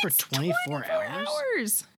jump for 24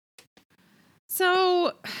 hours.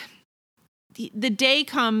 So the day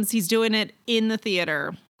comes, he's doing it in the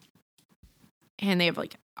theater, and they have a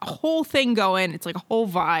whole thing going. It's like a whole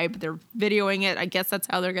vibe. They're videoing it. I guess that's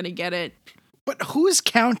how they're going to get it. But who's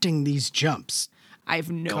counting these jumps? I have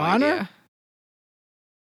no Connor? idea.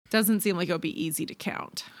 Doesn't seem like it would be easy to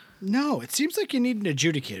count. No, it seems like you need an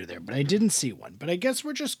adjudicator there, but I didn't see one. But I guess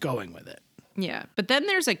we're just going with it. Yeah. But then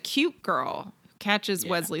there's a cute girl who catches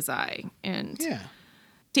Wesley's eye. And Yeah.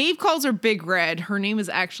 Dave calls her Big Red. Her name is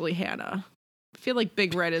actually Hannah. I feel like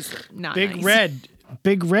Big Red is not Big nice. Red.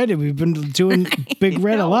 Big Red. We've been doing Big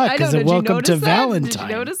Red a lot because of Welcome to Valentine.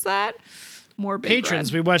 Did you notice that? More Big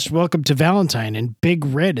Patrons, Red. we watched Welcome to Valentine, and Big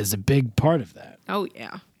Red is a big part of that. Oh,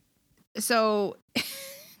 yeah. So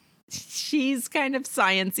she's kind of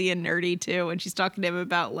sciencey and nerdy, too. And she's talking to him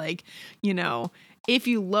about, like, you know, if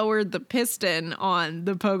you lowered the piston on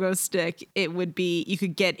the pogo stick, it would be, you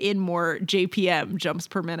could get in more JPM, jumps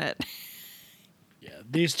per minute. Yeah,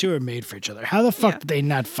 these two are made for each other. How the fuck did they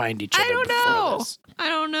not find each other? I don't before know. this? I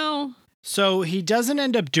don't know. So he doesn't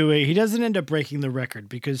end up breaking the record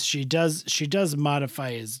because she does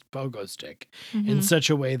modify his pogo stick in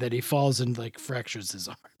such a way that he falls and like fractures his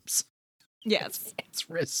arms. Yes. His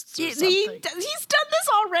wrists. Or He's something. done this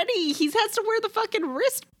already. He has to wear the fucking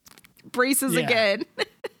wrist braces again.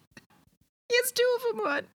 He has two of them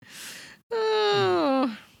on.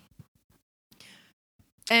 Oh.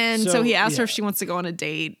 And so he asked her if she wants to go on a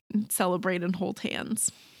date, and celebrate, and hold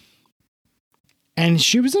hands. And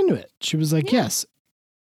she was into it. She was like, yes.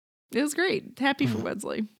 It was great. Happy for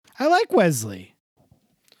Wesley. I like Wesley.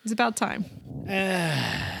 It's about time.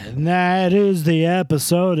 And that is the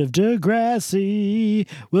episode of Degrassi.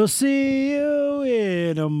 We'll see you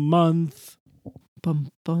in a month.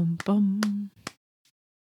 Bum, bum, bum.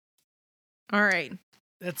 All right.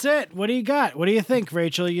 That's it. What do you got? What do you think,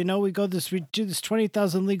 Rachel? You know, we do this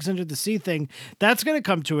 20,000 Leagues Under the Sea thing. That's going to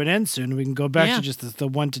come to an end soon. We can go back to just the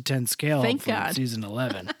 1 to 10 scale Thank from God. season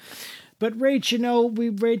 11. But Rach, you know, we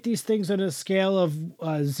rate these things on a scale of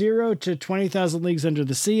 0 to 20,000 Leagues Under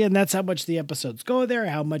the Sea, and that's how much the episodes go there,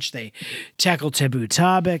 how much they tackle taboo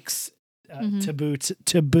topics,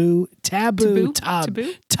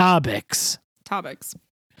 topics, Topics.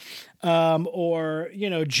 or, you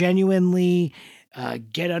know, genuinely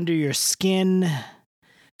get under your skin.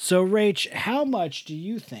 So, Rach, how much do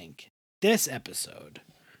you think these episodes,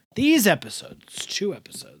 2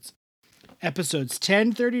 episodes, episodes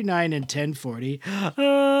 1039 and 1040,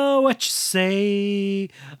 what you say,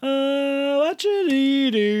 what you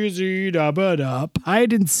need, easy, up,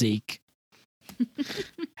 hide and seek.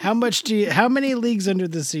 How many leagues under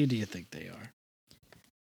the sea do you think they are?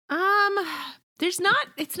 It's not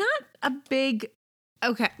a big,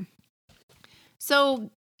 okay. So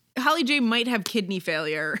Holly J might have kidney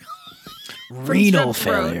failure. Renal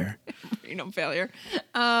failure. Renal failure.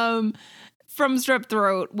 From strep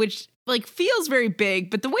throat, which like feels very big,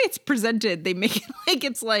 but the way it's presented, they make it like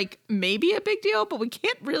it's like maybe a big deal, but we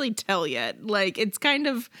can't really tell yet. Like it's kind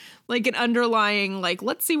of like an underlying, like,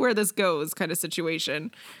 let's see where this goes kind of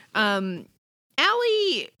situation.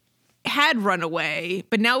 Allie had run away,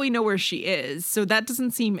 but now we know where she is. So that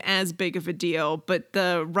doesn't seem as big of a deal, but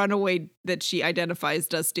the runaway that she identifies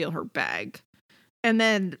does steal her bag. And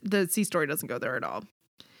then the sea story doesn't go there at all.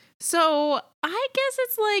 So I guess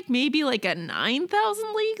it's like maybe like a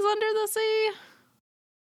 9,000 leagues under the sea.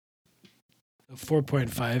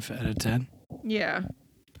 4.5 out of 10. Yeah.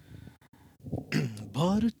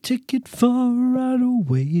 Bought a ticket for a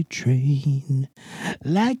runaway train,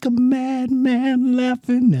 like a madman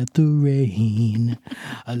laughing at the rain.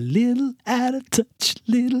 A little out of touch,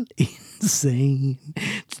 little insane.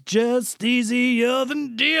 It's just easier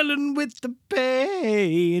than dealing with the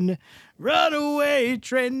pain. Runaway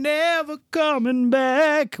train never coming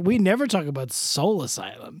back. We never talk about Soul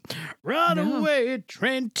Asylum. Runaway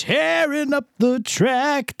train tearing up the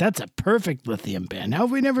track. That's a perfect lithium band. How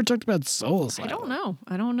have we never talked about Soul Asylum?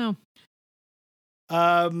 I don't know.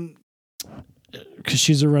 Because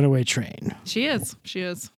she's a runaway train. She is.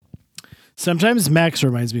 Sometimes Max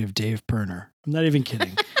reminds me of Dave Pirner. I'm not even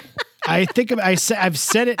kidding. I've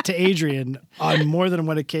said it to Adrian on more than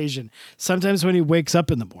one occasion. Sometimes when he wakes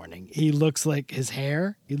up in the morning, he looks like his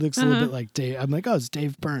hair. He looks a little bit like Dave. I'm like, oh, it's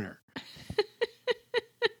Dave Pirner.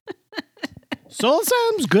 Soul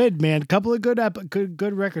Asylum's good, man. A couple of good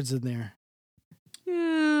records in there.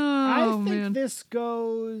 I think this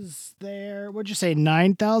goes there. What'd you say?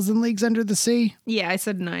 9,000 Leagues Under the Sea? Yeah, I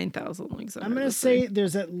said 9,000 leagues under I'm going the to say sea.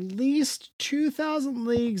 there's at least 2,000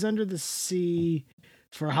 Leagues Under the Sea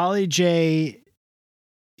for Holly J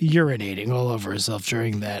urinating all over herself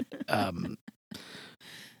during that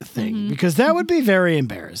thing, because that would be very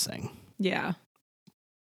embarrassing. Yeah.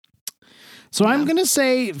 So I'm going to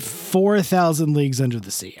say 4,000 Leagues Under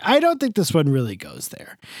the Sea. I don't think this one really goes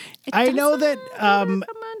there. I know that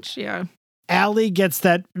much, yeah. Allie gets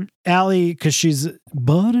that, because she's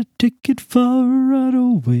bought a ticket for a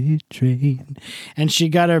runaway train, and she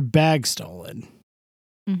got her bag stolen.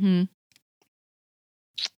 Mm-hmm.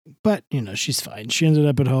 But, you know, she's fine. She ended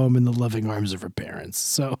up at home in the loving arms of her parents.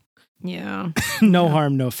 So Yeah. no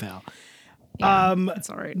harm, no foul. Yeah, it's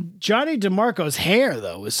all right. Johnny DeMarco's hair,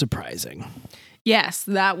 though, was surprising. Yes,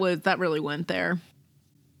 that really went there.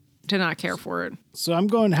 to not care for it. So I'm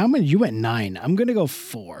going, how many? You went 9. I'm going to go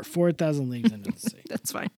 4. 4,000 Leagues Under the Sea.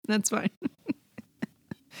 That's fine. That's fine.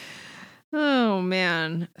 Oh,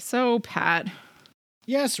 man. So, Pat,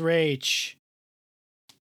 Yes, Rach.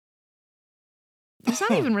 there's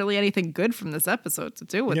not even really anything good from this episode to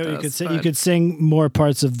do with You know, this. you could sing more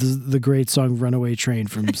parts of the great song Runaway Train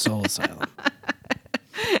from Soul Asylum.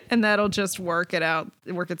 and that'll just work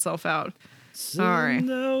itself out. So All right.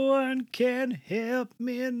 no one can help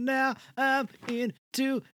me now. I'm in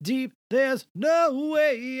too deep. There's no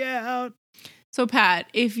way out. So, Pat,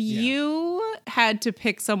 if you had to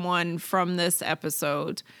pick someone from this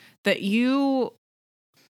episode that you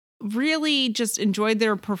really just enjoyed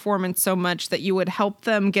their performance so much that you would help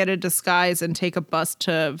them get a disguise and take a bus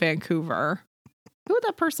to Vancouver, who would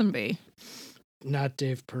that person be? Not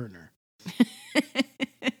Dave Pirner.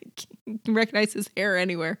 You can recognize his hair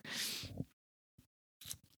anywhere.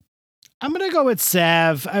 I'm going to go with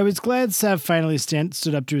Sav. I was glad Sav finally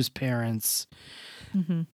stood up to his parents.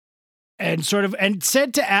 Mm-hmm. And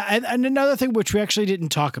said to, and another thing which we actually didn't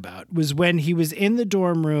talk about was when he was in the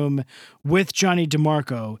dorm room with Johnny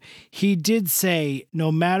DeMarco, he did say,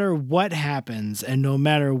 no matter what happens and no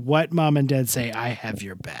matter what mom and dad say, I have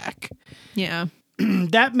your back. Yeah.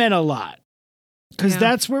 That meant a lot because Yeah.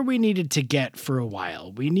 that's where we needed to get for a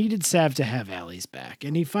while. We needed Sav to have Allie's back,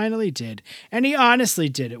 and he finally did. And he honestly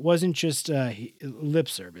did. It wasn't just lip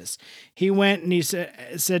service. He went and he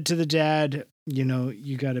said to the dad, you know,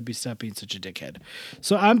 you got to stop being such a dickhead.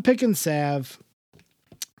 So I'm picking Sav.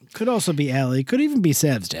 Could also be Allie. Could even be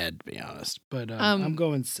Sav's dad, to be honest. But I'm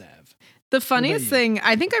going Sav. The funniest thing,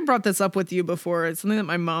 I think I brought this up with you before, it's something that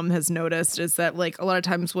my mom has noticed, is that like a lot of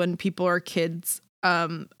times when people are kids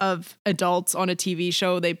of adults on a TV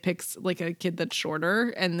show, they pick like a kid that's shorter,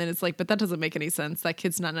 and then it's like, but that doesn't make any sense. That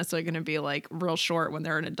kid's not necessarily going to be like real short when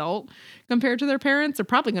they're an adult compared to their parents. They're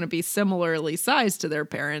probably going to be similarly sized to their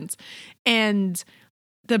parents. And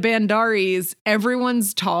the Bandaris,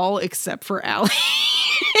 everyone's tall except for Allie.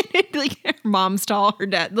 Like her mom's tall, her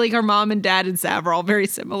dad, like her mom and dad and Sav are all very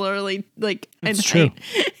similarly like in height.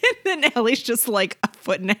 And then Ellie's just like a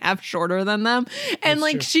foot and a half shorter than them. And That's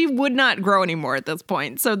like true. she would not grow anymore at this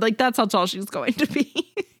point. So like that's how tall she's going to be.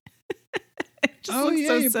 It just looks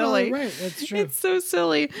so you're silly. probably right. That's true. It's so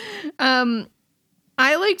silly. I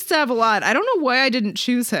liked Sav a lot. I don't know why I didn't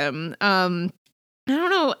choose him. I don't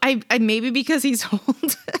know. I maybe because he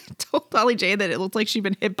told Holly J that it looked like she'd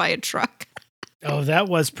been hit by a truck. Oh, that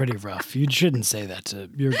was pretty rough. You shouldn't say that to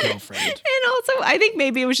your girlfriend. And also, I think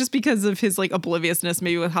maybe it was just because of his like obliviousness,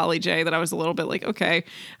 maybe with Holly J, that I was a little bit like, okay.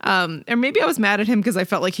 Or maybe I was mad at him because I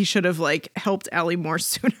felt like he should have like helped Allie more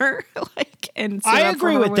sooner. And I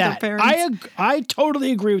agree with her that. parents. I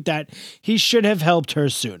totally agree with that. He should have helped her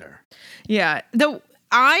sooner. Yeah. Though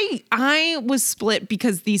I was split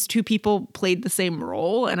because these two people played the same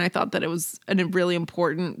role, and I thought that it was a really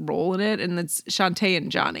important role in it, and it's Shantae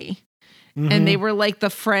and Johnny. And they were like the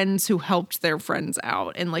friends who helped their friends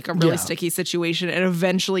out in like a really sticky situation and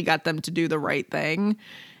eventually got them to do the right thing.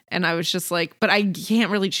 And I was just like, but I can't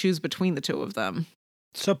really choose between the two of them.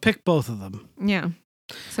 So pick both of them. Yeah.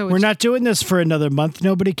 So We're not doing this for another month.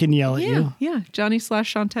 Nobody can yell at you. Yeah.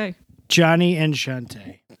 Johnny/Shantae. Johnny and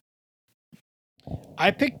Shantae.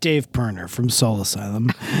 I picked Dave Pirner from Soul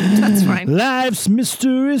Asylum. That's fine. Life's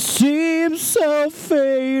mystery seems so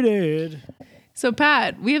faded. So,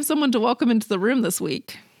 Pat, we have someone to welcome into the room this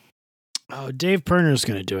week. Oh, Dave Pirner's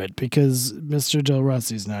going to do it because Mr. Del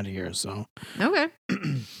Rossi's not here. So Okay.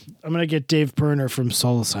 I'm going to get Dave Pirner from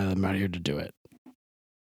Soul Asylum out here to do it.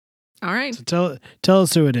 All right. So tell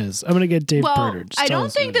us who it is. I'm going to get Dave Well, Pirner. Just I tell don't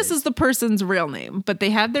us who think it this is the person's real name, but they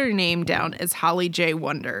have their name down as Holly J.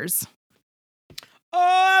 Wonders.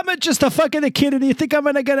 Oh, I'm just a fucking kid, and you think I'm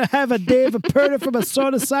gonna have a Dave Pirner from a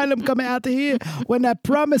Soul Asylum coming out here when I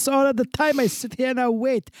promise all of the time I sit here and I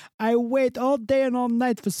wait all day and all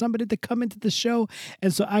night for somebody to come into the show,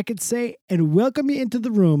 and so I could say and welcome you into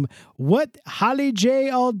the room. What, Holly J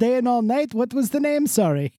all day and all night? What was the name?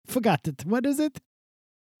 Sorry, forgot it. What is it?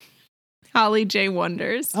 Holly J.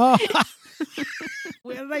 Wonders. Oh.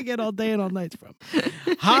 Where did I get all day and all night from?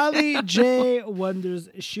 Holly J. Wonders.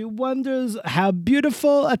 She wonders how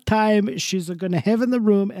beautiful a time she's going to have in the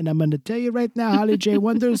room. And I'm going to tell you right now, Holly J.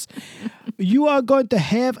 Wonders, you are going to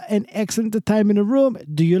have an excellent time in the room.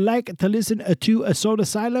 Do you like to listen to a Soul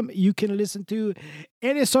Asylum? You can listen to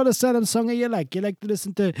any Soul Asylum song you like. You like to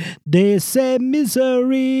listen to They Say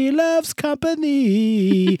Misery Loves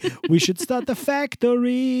Company. We should start a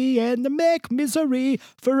factory and make misery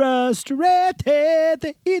frustrated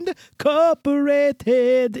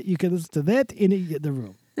incorporated. You can listen to that in the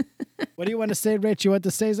room. What do you want to say, Rach? You want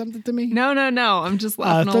to say something to me? No. I'm just I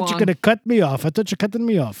laughing thought along. you were going to cut me off. I thought you were cutting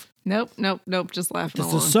me off. Nope. Just laughing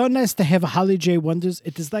This along. is so nice to have Holly J. Wonders.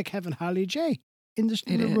 It is like having Holly J. in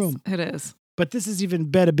the room. It is. But this is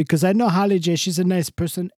even better because I know Holly J. She's a nice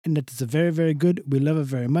person, and that is a very, very good. We love her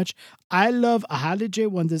very much. I love Holly J.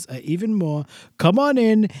 Wonders even more. Come on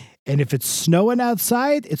in, and if it's snowing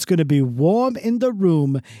outside, it's going to be warm in the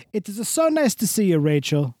room. It is so nice to see you,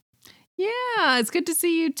 Rachel. Yeah, it's good to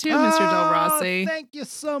see you too, Mr. Del Rossi. Thank you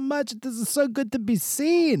so much. This is so good to be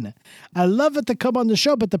seen. I love it to come on the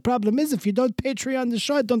show, but the problem is if you don't Patreon the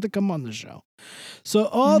show, I don't come on the show. So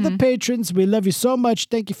all the patrons, we love you so much.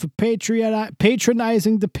 Thank you for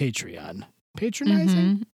patronizing the Patreon.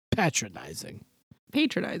 Patronizing? Patronizing.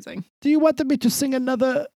 Patronizing. Do you want me to sing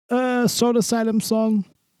another Soda Asylum song?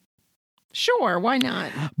 Sure, why not?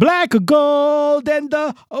 Black gold and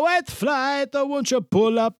the white flight. Oh, won't you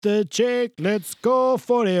pull up the check? Let's go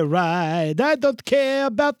for a ride. I don't care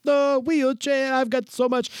about the wheelchair. I've got so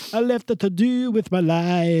much left to do with my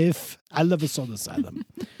life. I love a Soul Asylum.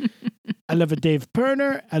 I love a Dave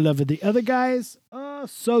Perner. I love the other guys. Oh,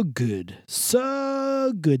 so good.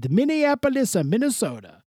 So good. Minneapolis and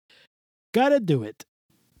Minnesota. Gotta do it.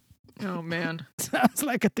 Oh, man. Sounds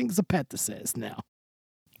like a thing Zapata says now.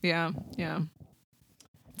 Yeah. Sounds.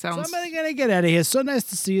 So I'm gonna get out of here. So nice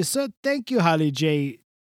to see you. So thank you, Holly J.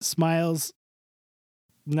 Smiles.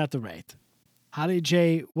 Not the right. Holly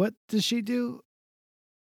J. What does she do?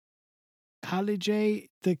 Holly J.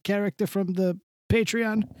 The character from the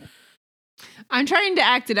Patreon. I'm trying to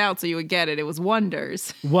act it out so you would get it. It was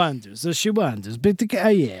Wonders. Wonders. So she wonders. But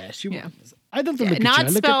she wonders. I don't look at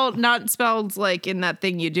you. Not spelled like in that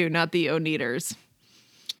thing you do, not the Oneaters.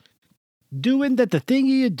 Doing that the thing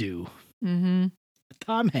you do. Mm-hmm.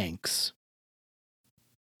 Tom Hanks.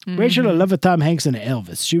 Rachel, I love a Tom Hanks and an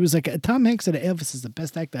Elvis. She was like, Tom Hanks and an Elvis is the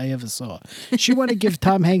best actor I ever saw. She wanted to give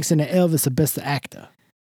Tom Hanks and an Elvis the best actor.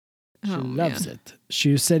 She loves it.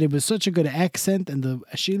 She said it was such a good accent, and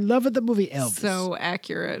she loved the movie Elvis. So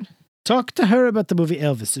accurate. Talk to her about the movie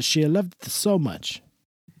Elvis. She loved it so much.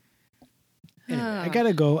 Anyway, I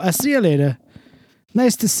gotta go. I'll see you later.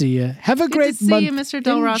 Nice to see you. Have a Good great to see month. you, Mr.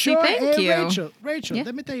 Del Rossi. Thank you. Rachel, Yeah.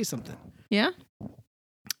 let me tell you something. Yeah?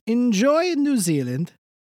 Enjoy New Zealand.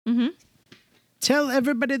 Mm-hmm. Tell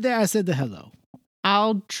everybody there I said the hello.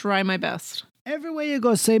 I'll try my best. Everywhere you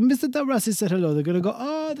go, say, Mr. Del Rossi said hello. They're going to go,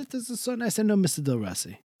 oh, this is so nice. I know Mr. Del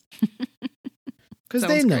Rossi. Because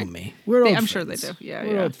they Sounds know great. me. We're old I'm friends. sure they do. Yeah,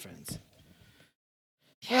 We're yeah. old friends.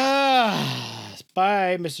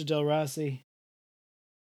 Bye, Mr. Del Rossi.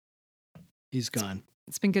 He's gone.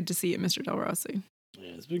 It's been good to see you, Mr. Del Rossi.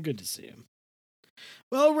 Yeah, it's been good to see him.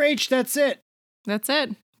 Well, Rach, that's it. That's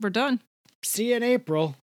it. We're done. See you in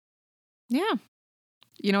April. Yeah.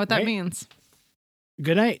 You know what that Right? means.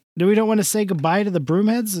 Good night. Do we don't want to say goodbye to the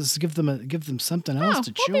Broomheads? Let's give them something else No,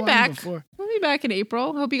 to we'll chew be on back. before. We'll be back in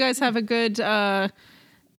April. Hope you guys have a good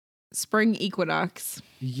spring equinox.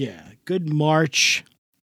 Yeah, good March.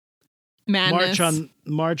 Madness.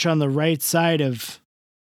 March on the right side of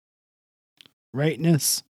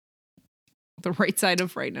rightness. The right side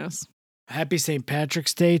of rightness. Happy St.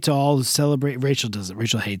 Patrick's Day to all who celebrate. Rachel doesn't.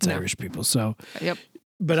 Rachel hates No. Irish people. So, Yep.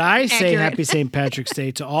 but I say Accurate. Happy St. Patrick's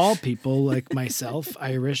Day to all people like myself,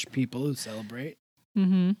 Irish people who celebrate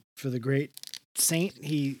Mm-hmm. for the great saint.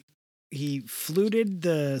 He fluted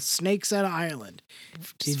the snakes out of Ireland.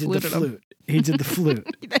 He did the flute. He did the flute.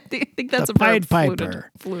 I think that's The a verb. Pied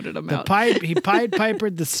Piper. Fluted them The out. He Pied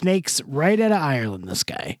Pipered the snakes right out of Ireland. This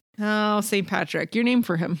guy. Oh, St. Patrick. Your name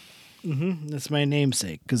for him. That's my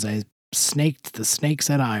namesake because I snaked the snakes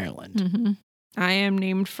out of Ireland. Mm-hmm. I am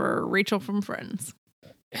named for Rachel from Friends.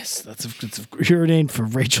 Yes, that's your name for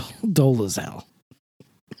Rachel Dolezal.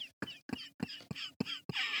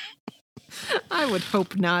 I would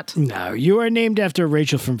hope not. No, you are named after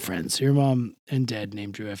Rachel from Friends. Your mom and dad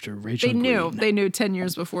named you after Rachel. They knew. Green. They knew 10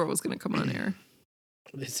 years before it was going to come on air.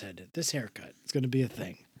 They said this haircut is going to be a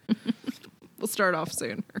thing. We'll start off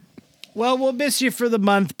soon. Well, we'll miss you for the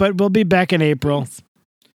month, but we'll be back in April.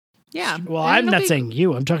 Yeah. Well, And I'm it'll not be- saying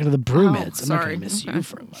you. I'm talking to the Broomheads. I'm not sorry. going to miss Okay. you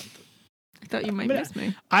for a month. I thought you might miss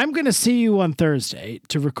me. I'm going to see you on Thursday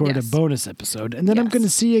to record Yes. a bonus episode, and then I'm Yes. going to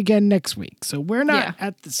see you again next week. So we're not Yeah.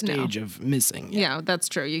 at the stage of missing yet. Yeah, that's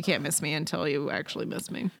true. You can't miss me until you actually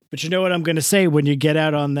miss me. But you know what I'm going to say when you get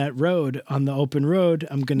out on that road, on the open road?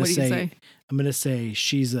 I'm going to What do you say? I'm going to say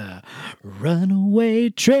she's a runaway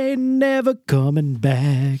train never coming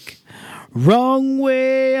back. Wrong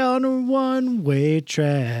way on a one-way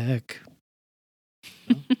track.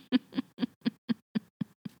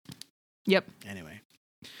 Yep. Anyway.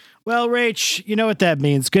 Well, Rach, you know what that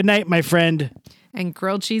means. Good night, my friend. And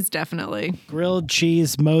grilled cheese, definitely. Grilled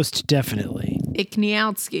cheese, most definitely.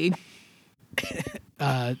 Ikniowski.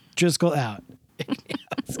 Driscoll out.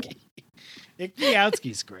 Ikniowski.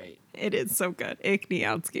 Ikniowski's great. It is so good.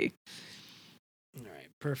 Ikniowski. All right,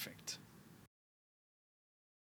 perfect.